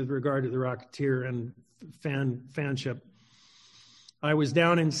with regard to the Rocketeer and fanship. I was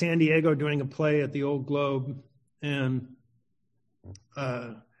down in San Diego doing a play at the Old Globe, and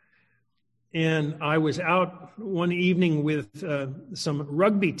I was out one evening with some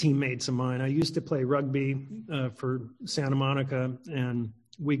rugby teammates of mine. I used to play rugby for Santa Monica, and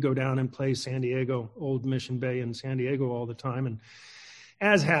we go down and play San Diego, Old Mission Bay in San Diego all the time. And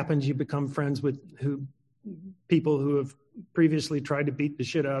as happens, you become friends with people who have previously tried to beat the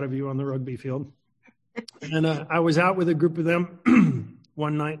shit out of you on the rugby field. And I was out with a group of them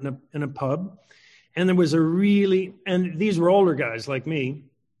one night in a pub, and there was and these were older guys like me,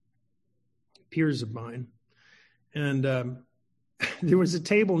 peers of mine. And there was a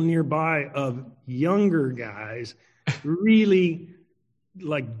table nearby of younger guys, really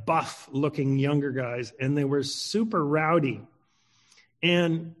like buff looking younger guys, and they were super rowdy.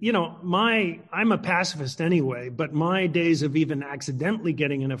 And, I'm a pacifist anyway, but my days of even accidentally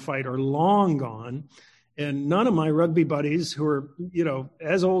getting in a fight are long gone. And none of my rugby buddies who are,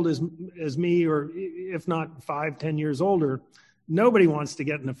 as old as me, or if not 5-10 years older, nobody wants to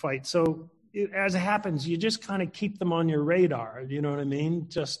get in a fight. So as it happens, you just kind of keep them on your radar. You know what I mean?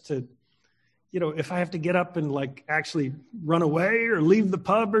 Just to, if I have to get up and like actually run away or leave the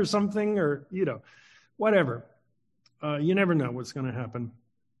pub or something, or, whatever. You never know what's going to happen.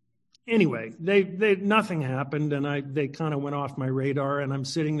 Anyway, nothing happened, and they kind of went off my radar, and I'm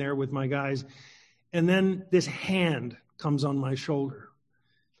sitting there with my guys, and then this hand comes on my shoulder,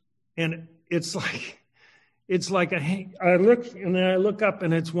 and it's like I look up,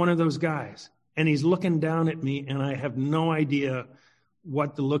 and it's one of those guys, and he's looking down at me, and I have no idea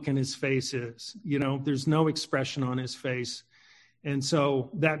what the look in his face is. There's no expression on his face, and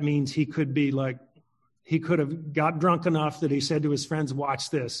so that means he could have got drunk enough that he said to his friends,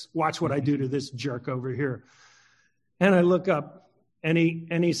 watch what I do to this jerk over here. And I look up, and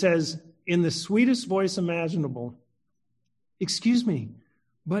he says, in the sweetest voice imaginable, "Excuse me,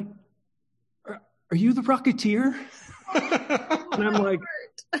 but are you the Rocketeer?" And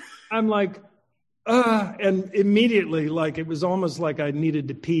I'm like, and immediately, like, it was almost like I needed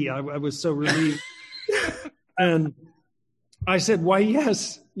to pee. I was so relieved. And I said, "Why,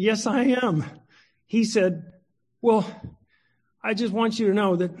 yes, I am." He said, "Well, I just want you to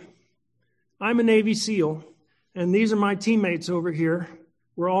know that I'm a Navy SEAL, and these are my teammates over here.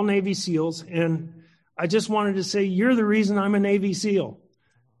 We're all Navy SEALs, and I just wanted to say you're the reason I'm a Navy SEAL."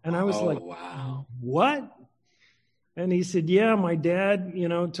 And I was wow. What? And he said, "Yeah, my dad,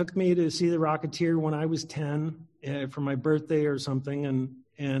 took me to see the Rocketeer when I was 10 for my birthday or something,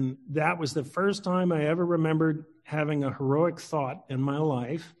 and that was the first time I ever remembered having a heroic thought in my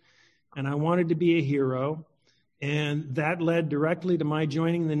life. And I wanted to be a hero, and that led directly to my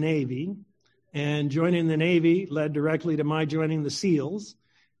joining the Navy, and joining the Navy led directly to my joining the SEALs,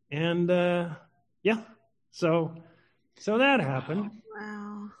 and so that happened.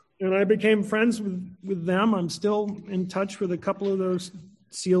 Wow. And I became friends with them. I'm still in touch with a couple of those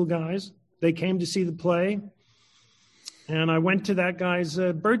SEAL guys. They came to see the play, and I went to that guy's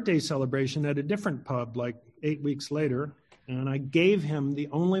birthday celebration at a different pub like 8 weeks later. And I gave him the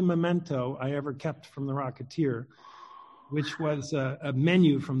only memento I ever kept from the Rocketeer, which was a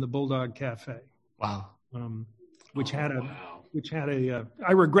menu from the Bulldog Cafe. Wow. Which had a.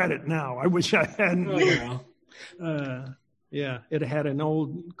 I regret it now. I wish I hadn't. It had an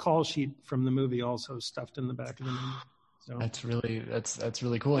old call sheet from the movie also stuffed in the back of the menu. So that's really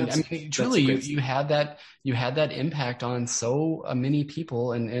cool. And I mean, truly, you had that impact on so many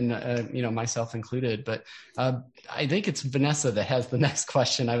people, and myself included. But I think it's Vanessa that has the next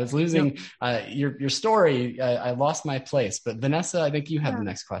question. I was losing your story. I lost my place, but Vanessa, I think you have the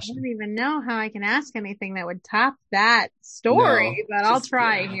next question. I don't even know how I can ask anything that would top that story, but I'll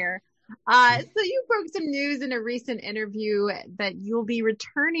try here. So you broke some news in a recent interview that you'll be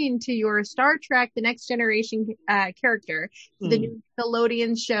returning to your Star Trek The Next Generation character, the new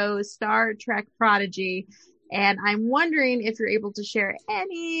Nickelodeon show Star Trek Prodigy. And I'm wondering if you're able to share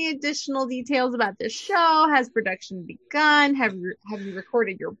any additional details about this show. Has production begun? Have you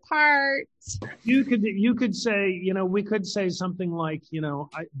recorded your part? You could say, we could say something like,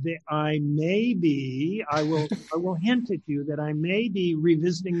 I will hint at you that I may be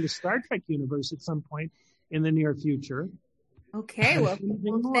revisiting the Star Trek universe at some point in the near future. Okay, well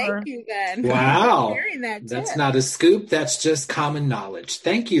thank you then. Wow. For sharing that That's tip. not a scoop. That's just common knowledge.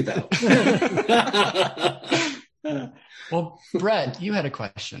 Thank you, though. Well, Brett, you had a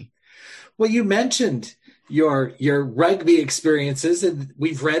question. Well, you mentioned your rugby experiences, and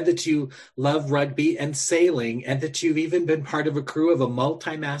we've read that you love rugby and sailing, and that you've even been part of a crew of a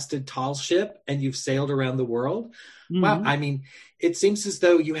multi-masted tall ship, and you've sailed around the world. Mm-hmm. Wow. I mean, it seems as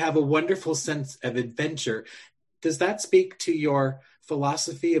though you have a wonderful sense of adventure. Does that speak to your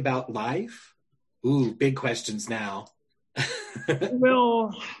philosophy about life? Ooh, big questions now.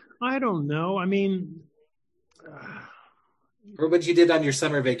 Well, I don't know. I mean... or what you did on your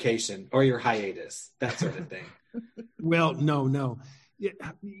summer vacation or your hiatus, that sort of thing. Well, no.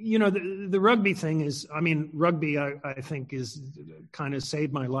 The rugby thing is, rugby, I think, is kind of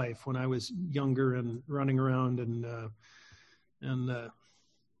saved my life when I was younger and running around and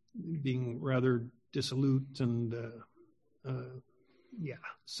being rather dissolute and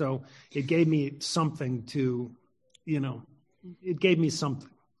so it gave me something to, it gave me something.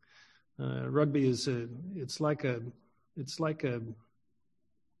 Rugby is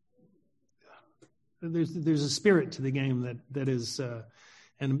there's a spirit to the game that is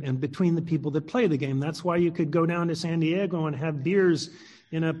and between the people that play the game. That's why you could go down to San Diego and have beers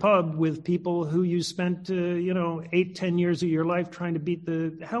in a pub with people who you spent 8-10 years of your life trying to beat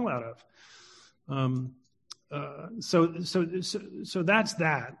the hell out of. So that's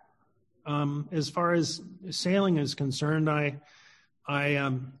that. As far as sailing is concerned, I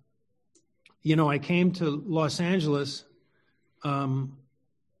came to Los Angeles. The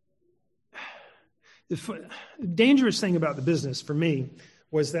dangerous thing about the business for me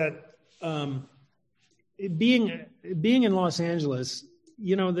was that being in Los Angeles,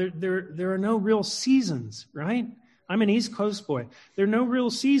 there are no real seasons, right? I'm an East Coast boy. There are no real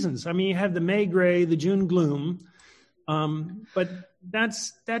seasons. I mean, you have the May gray, the June gloom, but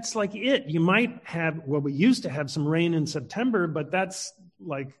that's like it. You might have, we used to have some rain in September, but that's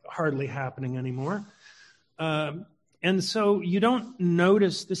like hardly happening anymore. And so you don't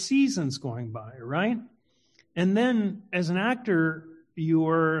notice the seasons going by, right? And then as an actor,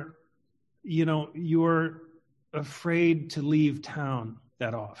 you're afraid to leave town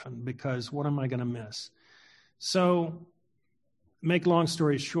that often because what am I going to miss? So make long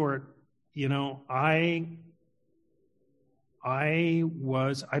story short, I had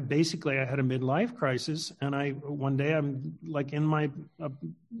a midlife crisis, and one day I'm like in my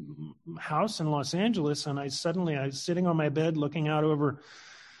house in Los Angeles, and I was sitting on my bed looking out over,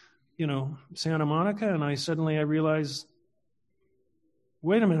 Santa Monica, and I realized,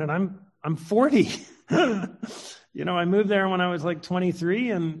 wait a minute, I'm 40. I moved there when I was like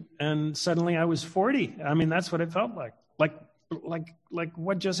 23, and suddenly I was 40. I mean, that's what it felt like. Like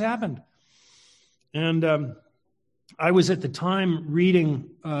what just happened? And I was at the time reading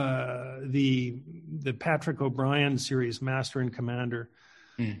the Patrick O'Brian series, Master and Commander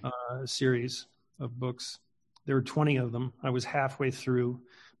series of books. There were 20 of them. I was halfway through.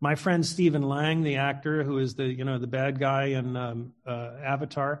 My friend Stephen Lang, the actor who is the bad guy in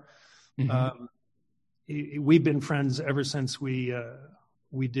Avatar, we've been friends ever since we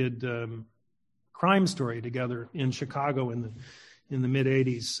did Crime Story together in Chicago in the mid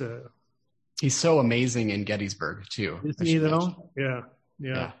 '80s. He's so amazing in Gettysburg too. Isn't he though?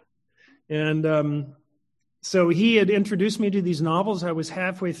 Yeah. And so he had introduced me to these novels. I was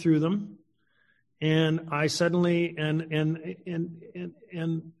halfway through them, and I suddenly and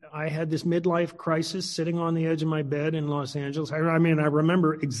I had this midlife crisis sitting on the edge of my bed in Los Angeles. I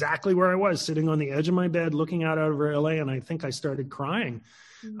remember exactly where I was, sitting on the edge of my bed, looking out over LA, and I think I started crying.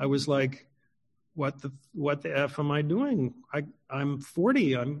 Mm-hmm. I was like, what the F am I doing? I'm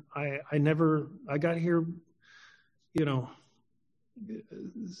 40. I got here,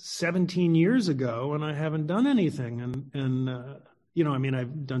 17 years ago, and I haven't done anything. And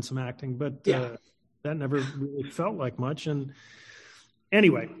I've done some acting, but that never really felt like much. And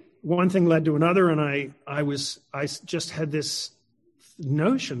anyway, one thing led to another, and I just had this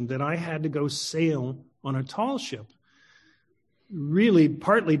notion that I had to go sail on a tall ship. Really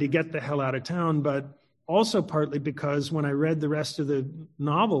partly to get the hell out of town, but also partly because when I read the rest of the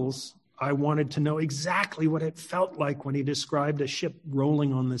novels, I wanted to know exactly what it felt like when he described a ship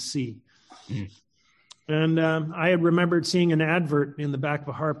rolling on the sea. Mm. And I had remembered seeing an advert in the back of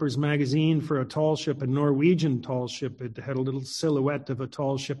a Harper's magazine for a tall ship, a Norwegian tall ship. It had a little silhouette of a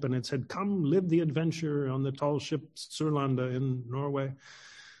tall ship, and it said, "Come live the adventure on the tall ship Surlanda in Norway."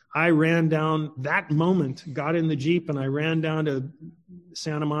 I ran down that moment, got in the Jeep, and I ran down to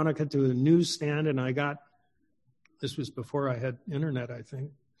Santa Monica to a newsstand, and this was before I had internet, I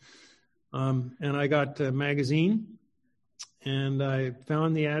think. And I got a magazine, and I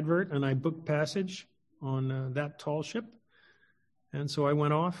found the advert, and I booked passage on that tall ship. And so I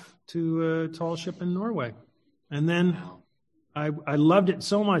went off to a tall ship in Norway. And then I loved it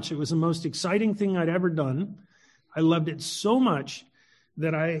so much. It was the most exciting thing I'd ever done. I loved it so much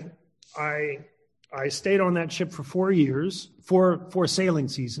that I stayed on that ship for 4 years, four sailing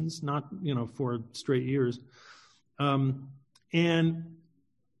seasons, not 4 straight years. And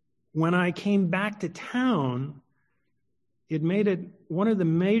when I came back to town, one of the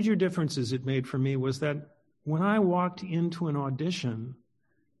major differences it made for me was that when I walked into an audition,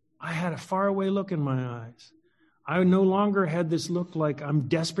 I had a faraway look in my eyes. I no longer had this look like I'm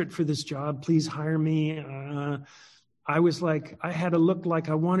desperate for this job, please hire me. I was like, I had a look like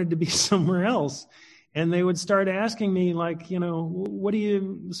I wanted to be somewhere else. And they would start asking me like, what do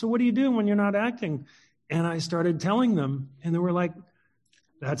you do when you're not acting? And I started telling them, and they were like,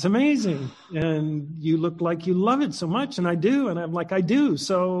 "That's amazing. And you look like you love it so much." And I do. And I'm like, I do.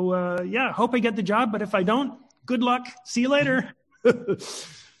 So, hope I get the job. But if I don't, good luck. See you later.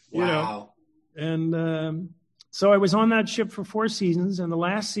 Wow. And so I was on that ship for 4 seasons. And the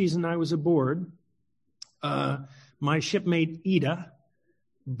last season I was aboard, my shipmate Ida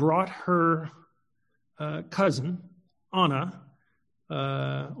brought her cousin, Anna,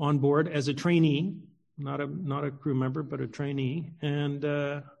 on board as a trainee. Not a crew member, but a trainee. And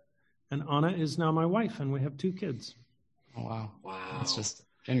Anna is now my wife, and we have 2 kids. Oh, wow. It's just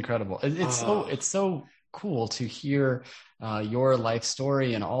incredible. It's so cool to hear your life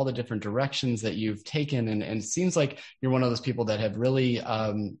story and all the different directions that you've taken. And it seems like you're one of those people that have really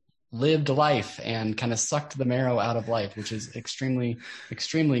lived life and kind of sucked the marrow out of life, which is extremely,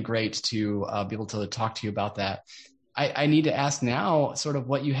 extremely great to be able to talk to you about that. I need to ask now sort of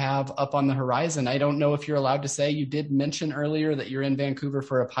what you have up on the horizon. I don't know if you're allowed to say. You did mention earlier that you're in Vancouver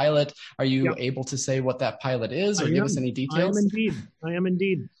for a pilot. Are you able to say what that pilot is or give us any details? I am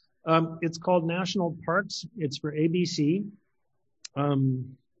indeed. It's called National Parks. It's for ABC.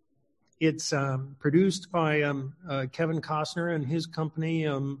 It's produced by Kevin Costner and his company,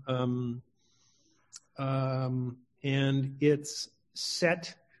 and it's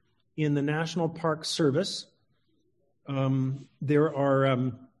set in the National Park Service. The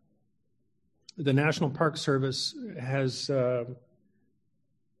National Park Service they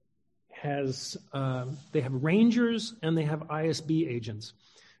have rangers and they have ISB agents.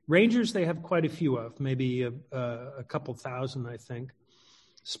 Rangers they have quite a few of, maybe a couple thousand, I think,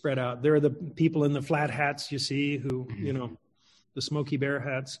 spread out. They're the people in the flat hats you see who, the Smokey Bear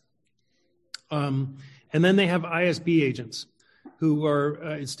hats. And then they have ISB agents who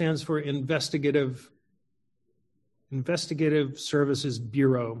are, it stands for Investigative Services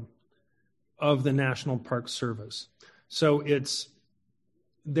Bureau of the National Park Service. So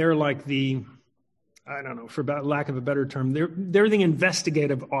they're like for lack of a better term, they're the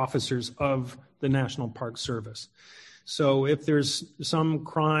investigative officers of the National Park Service. So if there's some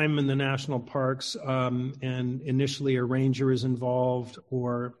crime in the national parks and initially a ranger is involved,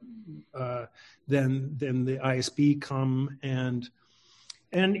 or then the ISB come and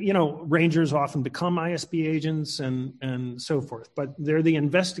rangers often become ISB agents and so forth. But they're the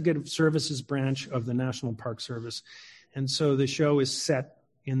investigative services branch of the National Park Service. And so the show is set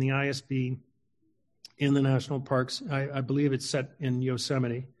in the ISB in the national parks. I believe it's set in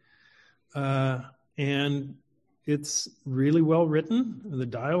Yosemite. And it's really well written. The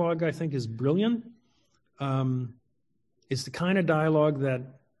dialogue, I think, is brilliant. It's the kind of dialogue that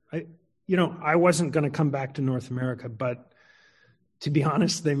I wasn't going to come back to North America, but to be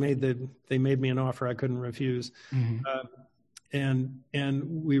honest, they made me an offer I couldn't refuse. Mm-hmm.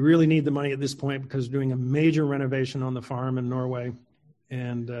 And we really need the money at this point because we're doing a major renovation on the farm in Norway,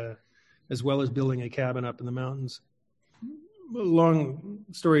 and as well as building a cabin up in the mountains. Long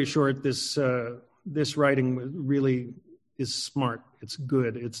story short, this writing really is smart. It's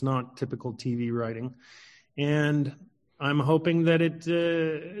good. It's not typical TV writing, and I'm hoping that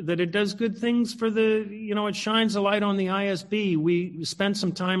it does good things for it shines a light on the ISB. We spent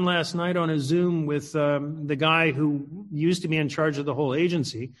some time last night on a Zoom with the guy who used to be in charge of the whole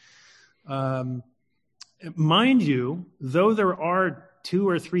agency. Mind you, though there are 2,000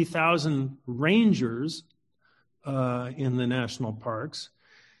 or 3,000 rangers in the national parks,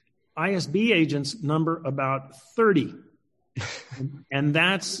 ISB agents number about 30. And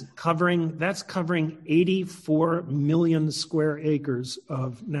that's covering 84 million square acres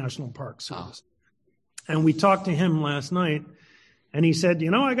of National Park Service. Oh. And we talked to him last night, and he said,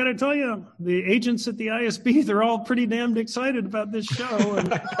 I got to tell you, the agents at the ISB, they're all pretty damned excited about this show.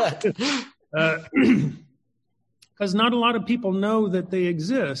 Because not a lot of people know that they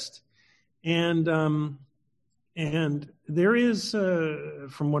exist. And there is,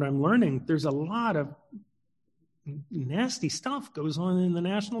 from what I'm learning, there's a lot of nasty stuff goes on in the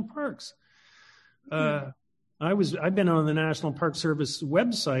national parks. I've been on the National Park Service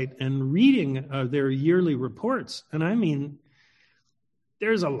website and reading their yearly reports, and I mean,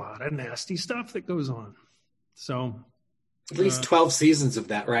 there's a lot of nasty stuff that goes on. So at least 12 seasons of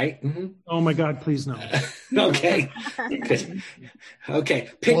that, right? Mm-hmm. Oh my God, please no. Okay. Good. Okay.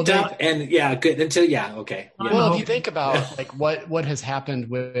 Picked up and good until okay. Yeah. Well, if you think about like what has happened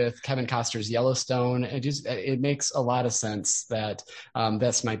with Kevin Costner's Yellowstone, it makes a lot of sense that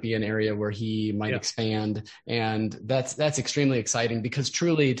this might be an area where he might expand, and that's extremely exciting, because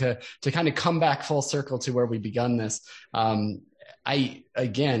truly to kind of come back full circle to where we begun this, I,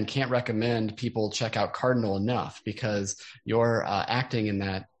 again, can't recommend people check out Cardinal enough, because your acting in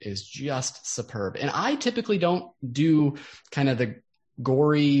that is just superb. And I typically don't do kind of the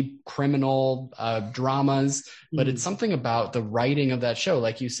gory criminal dramas, but it's something about the writing of that show.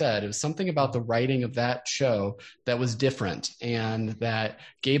 Like you said, it was something about the writing of that show that was different, and that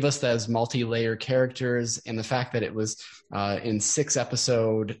gave us those multi-layer characters, and the fact that it was in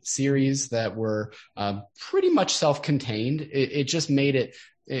 6-episode series that were pretty much self-contained. It just made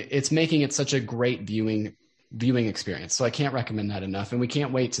it's making it such a great viewing experience. So I can't recommend that enough. And we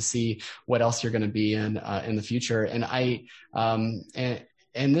can't wait to see what else you're going to be in the future. And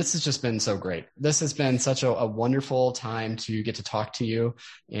and this has just been so great. This has been such a wonderful time to get to talk to you.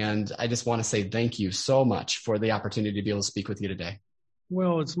 And I just want to say thank you so much for the opportunity to be able to speak with you today.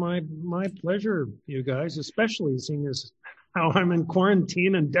 Well, it's my pleasure, you guys, especially seeing as how I'm in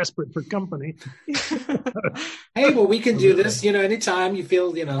quarantine and desperate for company. Hey, well, we can do this, anytime you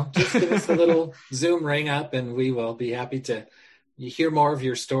feel, just give us a little Zoom ring up, and we will be happy to hear more of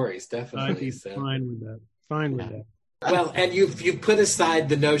your stories. Definitely. I'd be fine with that. Fine with that. Well, and you've put aside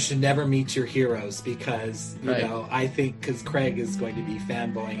the notion never meet your heroes, because, I think because Craig is going to be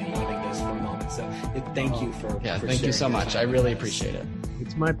fanboying and loving this for a moment. So thank you for thank you so much. I really appreciate it.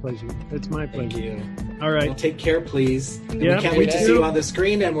 It's my pleasure. It's my pleasure. Thank you. All right. Well, take care, please. Yep, we can't wait to see you on the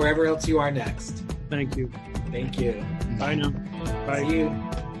screen and wherever else you are next. Thank you. Thank you. Bye now. Bye. See you.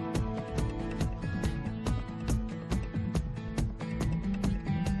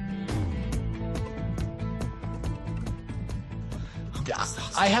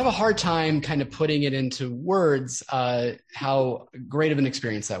 I have a hard time kind of putting it into words, how great of an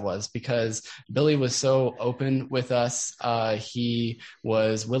experience that was, because Billy was so open with us. He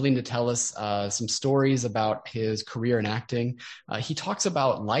was willing to tell us some stories about his career in acting. He talks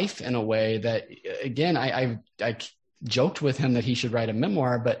about life in a way that, again, I joked with him that he should write a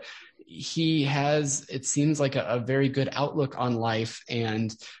memoir, but he has, it seems like a very good outlook on life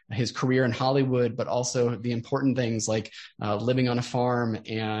and his career in Hollywood, but also the important things like living on a farm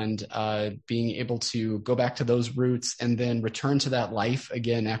and being able to go back to those roots and then return to that life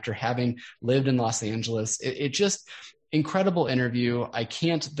again after having lived in Los Angeles. It just incredible interview. I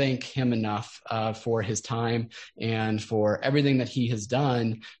can't thank him enough for his time and for everything that he has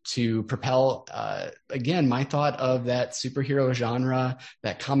done to propel, again, my thought of that superhero genre,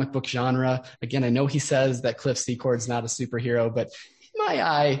 that comic book genre. Again, I know he says that Cliff Secord's not a superhero, but in my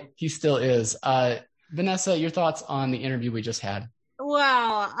eye, he still is. Vanessa, your thoughts on the interview we just had? Well,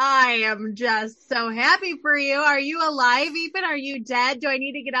 I am just so happy for you. Are you alive even? Are you dead? Do I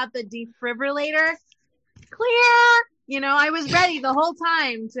need to get out the defibrillator? Clear. I was ready the whole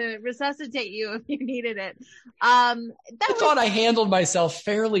time to resuscitate you if you needed it. I thought I handled myself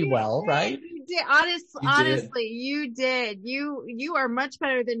fairly well, right? You did. Honestly, you did. You are much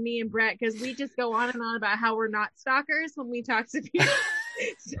better than me and Brett, because we just go on and on about how we're not stalkers when we talk to people.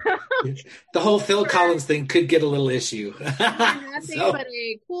 The whole Phil Collins thing could get a little issue. Nothing but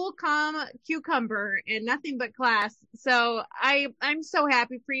a cool, calm cucumber and nothing but class. So I'm so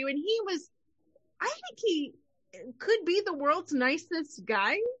happy for you. And I think he could be the world's nicest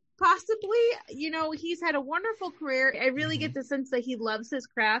guy, possibly. He's had a wonderful career. I really get the sense that he loves his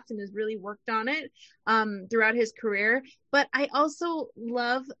craft and has really worked on it throughout his career. But I also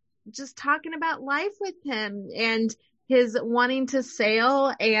love just talking about life with him and his wanting to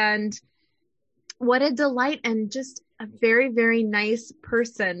sail, and what a delight, and just a very, very nice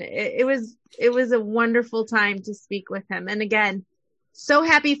person. It was a wonderful time to speak with him. And again, So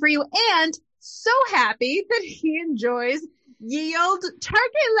happy for you, and so happy that he enjoys ye old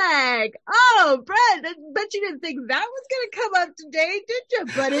turkey leg. Oh, Brett, I bet you didn't think that was going to come up today, did you?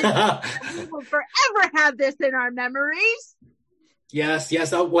 But we will forever have this in our memories. Yes.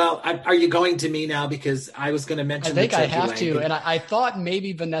 Oh, well, are you going to me now? Because I was going to mention. I think I have to, and I thought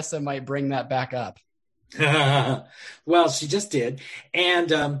maybe Vanessa might bring that back up. Well, she just did,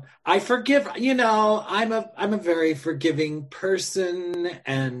 and I forgive. I'm a very forgiving person,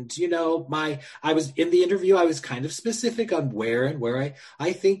 and I was in the interview. I was kind of specific on where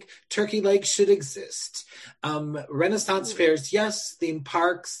I think turkey legs should exist. Renaissance fairs, yes. Theme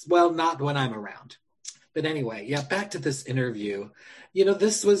parks, well, not when I'm around. But anyway, yeah. Back to this interview.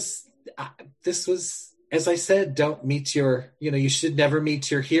 This was, as I said, don't meet your. You should never meet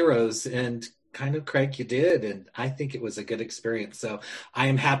your heroes, and kind of, Craig, you did, and I think it was a good experience. So I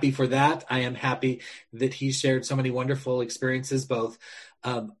am happy for that. I am happy that he shared so many wonderful experiences, both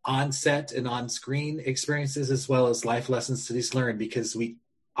on set and on screen experiences, as well as life lessons that he's learned, because we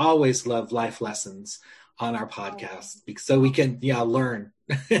always love life lessons on our podcast, so we can learn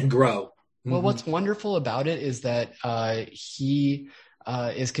and grow. Well, what's wonderful about it is that he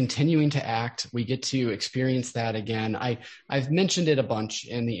is continuing to act. We get to experience that again. I've mentioned it a bunch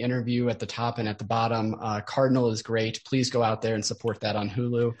in the interview at the top and at the bottom. Cardinal is great. Please go out there and support that on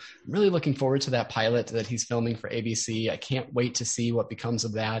Hulu. I'm really looking forward to that pilot that he's filming for ABC. I can't wait to see what becomes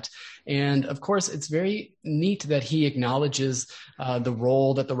of that. And of course, it's very neat that he acknowledges the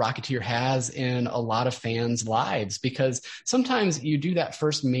role that The Rocketeer has in a lot of fans' lives, because sometimes you do that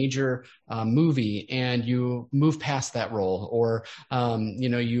first major movie and you move past that role, or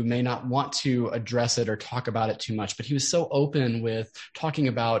you may not want to address it or talk about it too much. But he was so open with talking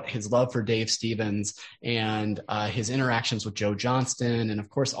about his love for Dave Stevens and his interactions with Joe Johnston, and of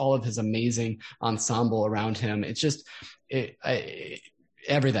course all of his amazing ensemble around him. It's just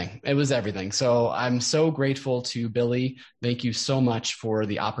everything. It was everything. So I'm so grateful to Billy. Thank you so much for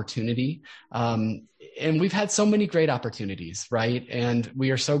the opportunity. And we've had so many great opportunities, right? And we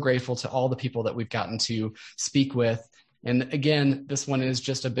are so grateful to all the people that we've gotten to speak with. And again, this one is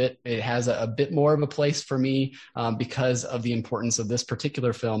just it has a bit more of a place for me because of the importance of this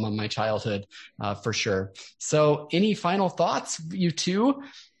particular film on my childhood, for sure. So any final thoughts, you two?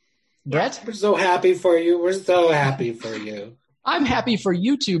 Brett? We're so happy for you. We're so happy for you. I'm happy for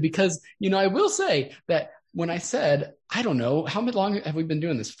you two because, I will say that when I said, I don't know, how long have we been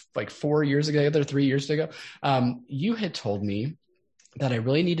doing this? Like 4 years ago, 3 years ago, you had told me that I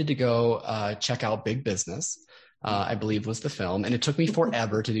really needed to go check out Big Business. I believe was the film. And it took me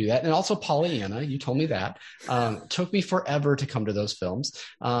forever to do that. And also Pollyanna, you told me that. It took me forever to come to those films.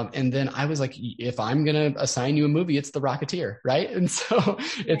 And then I was like, if I'm going to assign you a movie, it's The Rocketeer, right? And so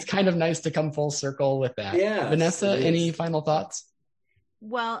it's kind of nice to come full circle with that. Yeah. Vanessa, any final thoughts?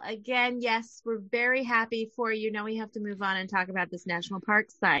 Well, again, yes, we're very happy for you. Now we have to move on and talk about this national park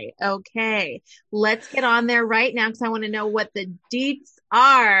site. Okay, let's get on there right now because I want to know what the deets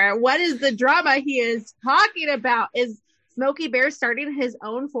are. What is the drama he is talking about? Is Smokey Bear starting his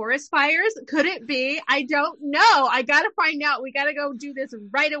own forest fires? Could it be? I don't know. I got to find out. We got to go do this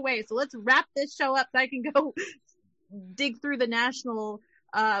right away. So let's wrap this show up so I can go dig through the national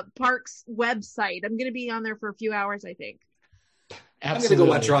parks website. I'm going to be on there for a few hours, I think. Absolutely. I'm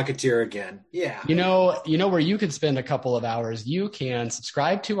going to go watch Rocketeer again. Yeah. You know where you could spend a couple of hours? You can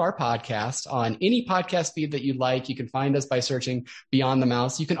subscribe to our podcast on any podcast feed that you like. You can find us by searching Beyond the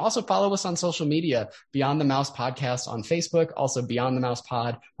Mouse. You can also follow us on social media, Beyond the Mouse Podcast on Facebook, also Beyond the Mouse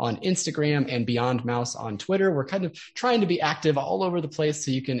Pod on Instagram, and Beyond Mouse on Twitter. We're kind of trying to be active all over the place so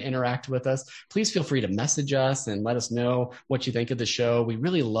you can interact with us. Please feel free to message us and let us know what you think of the show. We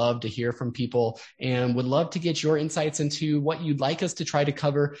really love to hear from people and would love to get your insights into what you'd like us to try to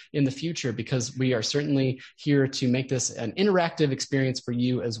cover in the future, because we are certainly here to make this an interactive experience for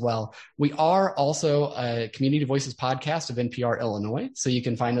you as well. We are also a Community Voices podcast of NPR Illinois, so you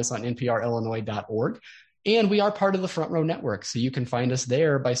can find us on nprillinois.org. And we are part of the Front Row Network, so you can find us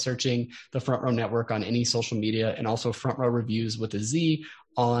there by searching the Front Row Network on any social media, and also Front Row Reviews with a Z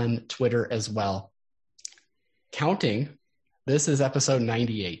on Twitter as well. Counting, this is episode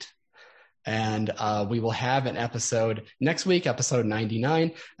 98. And we will have an episode next week, episode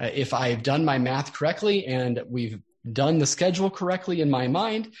 99. If I've done my math correctly and we've done the schedule correctly in my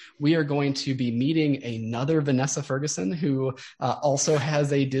mind, we are going to be meeting another Vanessa Ferguson who also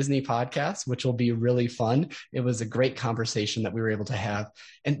has a Disney podcast, which will be really fun. It was a great conversation that we were able to have.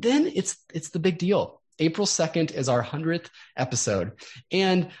 And then it's the big deal. April 2nd is our 100th episode.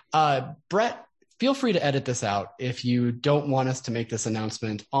 And Brett, feel free to edit this out if you don't want us to make this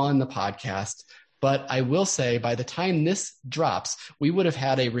announcement on the podcast. But I will say by the time this drops, we would have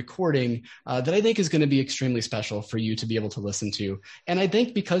had a recording that I think is going to be extremely special for you to be able to listen to. And I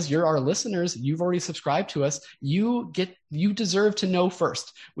think because you're our listeners, you've already subscribed to us, you deserve to know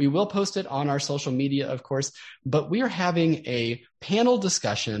first. We will post it on our social media, of course, but we are having a panel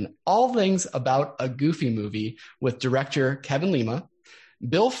discussion, all things about a Goofy movie with director Kevin Lima,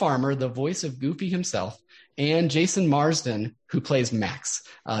 Bill Farmer, the voice of Goofy himself, and Jason Marsden, who plays Max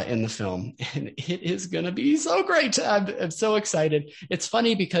in the film. And it is going to be so great. I'm so excited. It's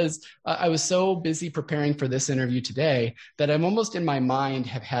funny because I was so busy preparing for this interview today that I'm almost in my mind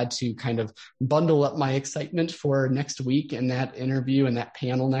have had to kind of bundle up my excitement for next week and that interview and that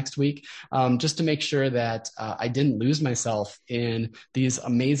panel next week, just to make sure that I didn't lose myself in these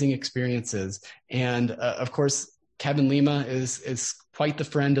amazing experiences. And of course, Kevin Lima is quite the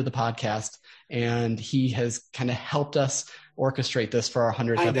friend of the podcast, and he has kind of helped us orchestrate this for our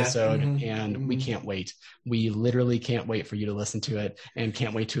 100th episode, and we can't wait. We literally can't wait for you to listen to it and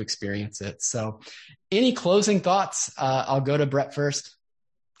can't wait to experience it. So any closing thoughts? I'll go to Brett first.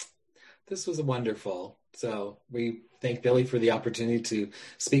 This was wonderful. So we thank Billy for the opportunity to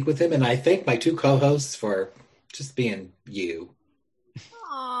speak with him, and I thank my two co-hosts for just being you.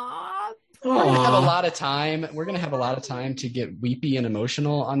 We're going to have a lot of time. We're going to have a lot of time to get weepy and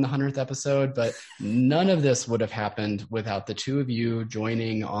emotional on the 100th episode, but none of this would have happened without the two of you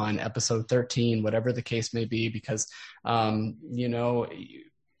joining on episode 13, whatever the case may be, because,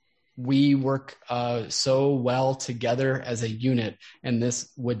 we work so well together as a unit, and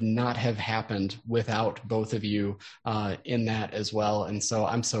this would not have happened without both of you in that as well. And so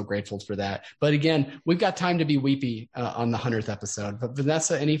I'm so grateful for that. But again, we've got time to be weepy on the 100th episode. But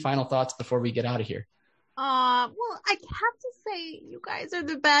Vanessa, any final thoughts before we get out of here? Well, I have to say you guys are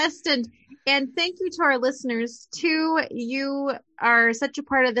the best, and thank you to our listeners too. You are such a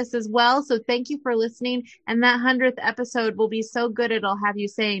part of this as well, so thank you for listening. And that 100th episode will be so good it'll have you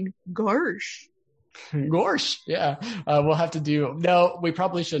saying "Gorsh." Gorsh, yeah. We'll have to do. No, we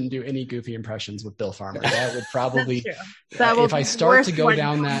probably shouldn't do any Goofy impressions with Bill Farmer. That would probably. If I start to go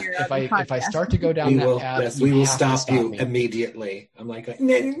down that, if I start to go down that path, yes, we will stop you immediately. I'm like.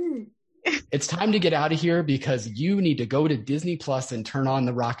 It's time to get out of here because you need to go to Disney Plus and turn on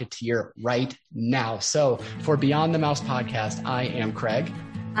The Rocketeer right now. So for Beyond the Mouse podcast, I am Craig.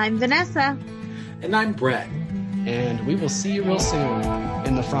 I'm Vanessa. And I'm Brett. And we will see you real soon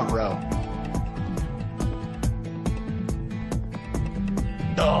in the front row.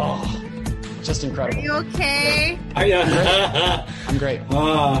 Oh, just incredible. Are you okay? I'm great.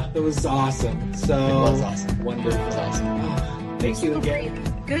 It was awesome. So it was awesome. Wonderful. It was awesome. Thank you again.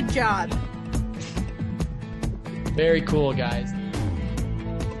 Good job. Very cool, guys.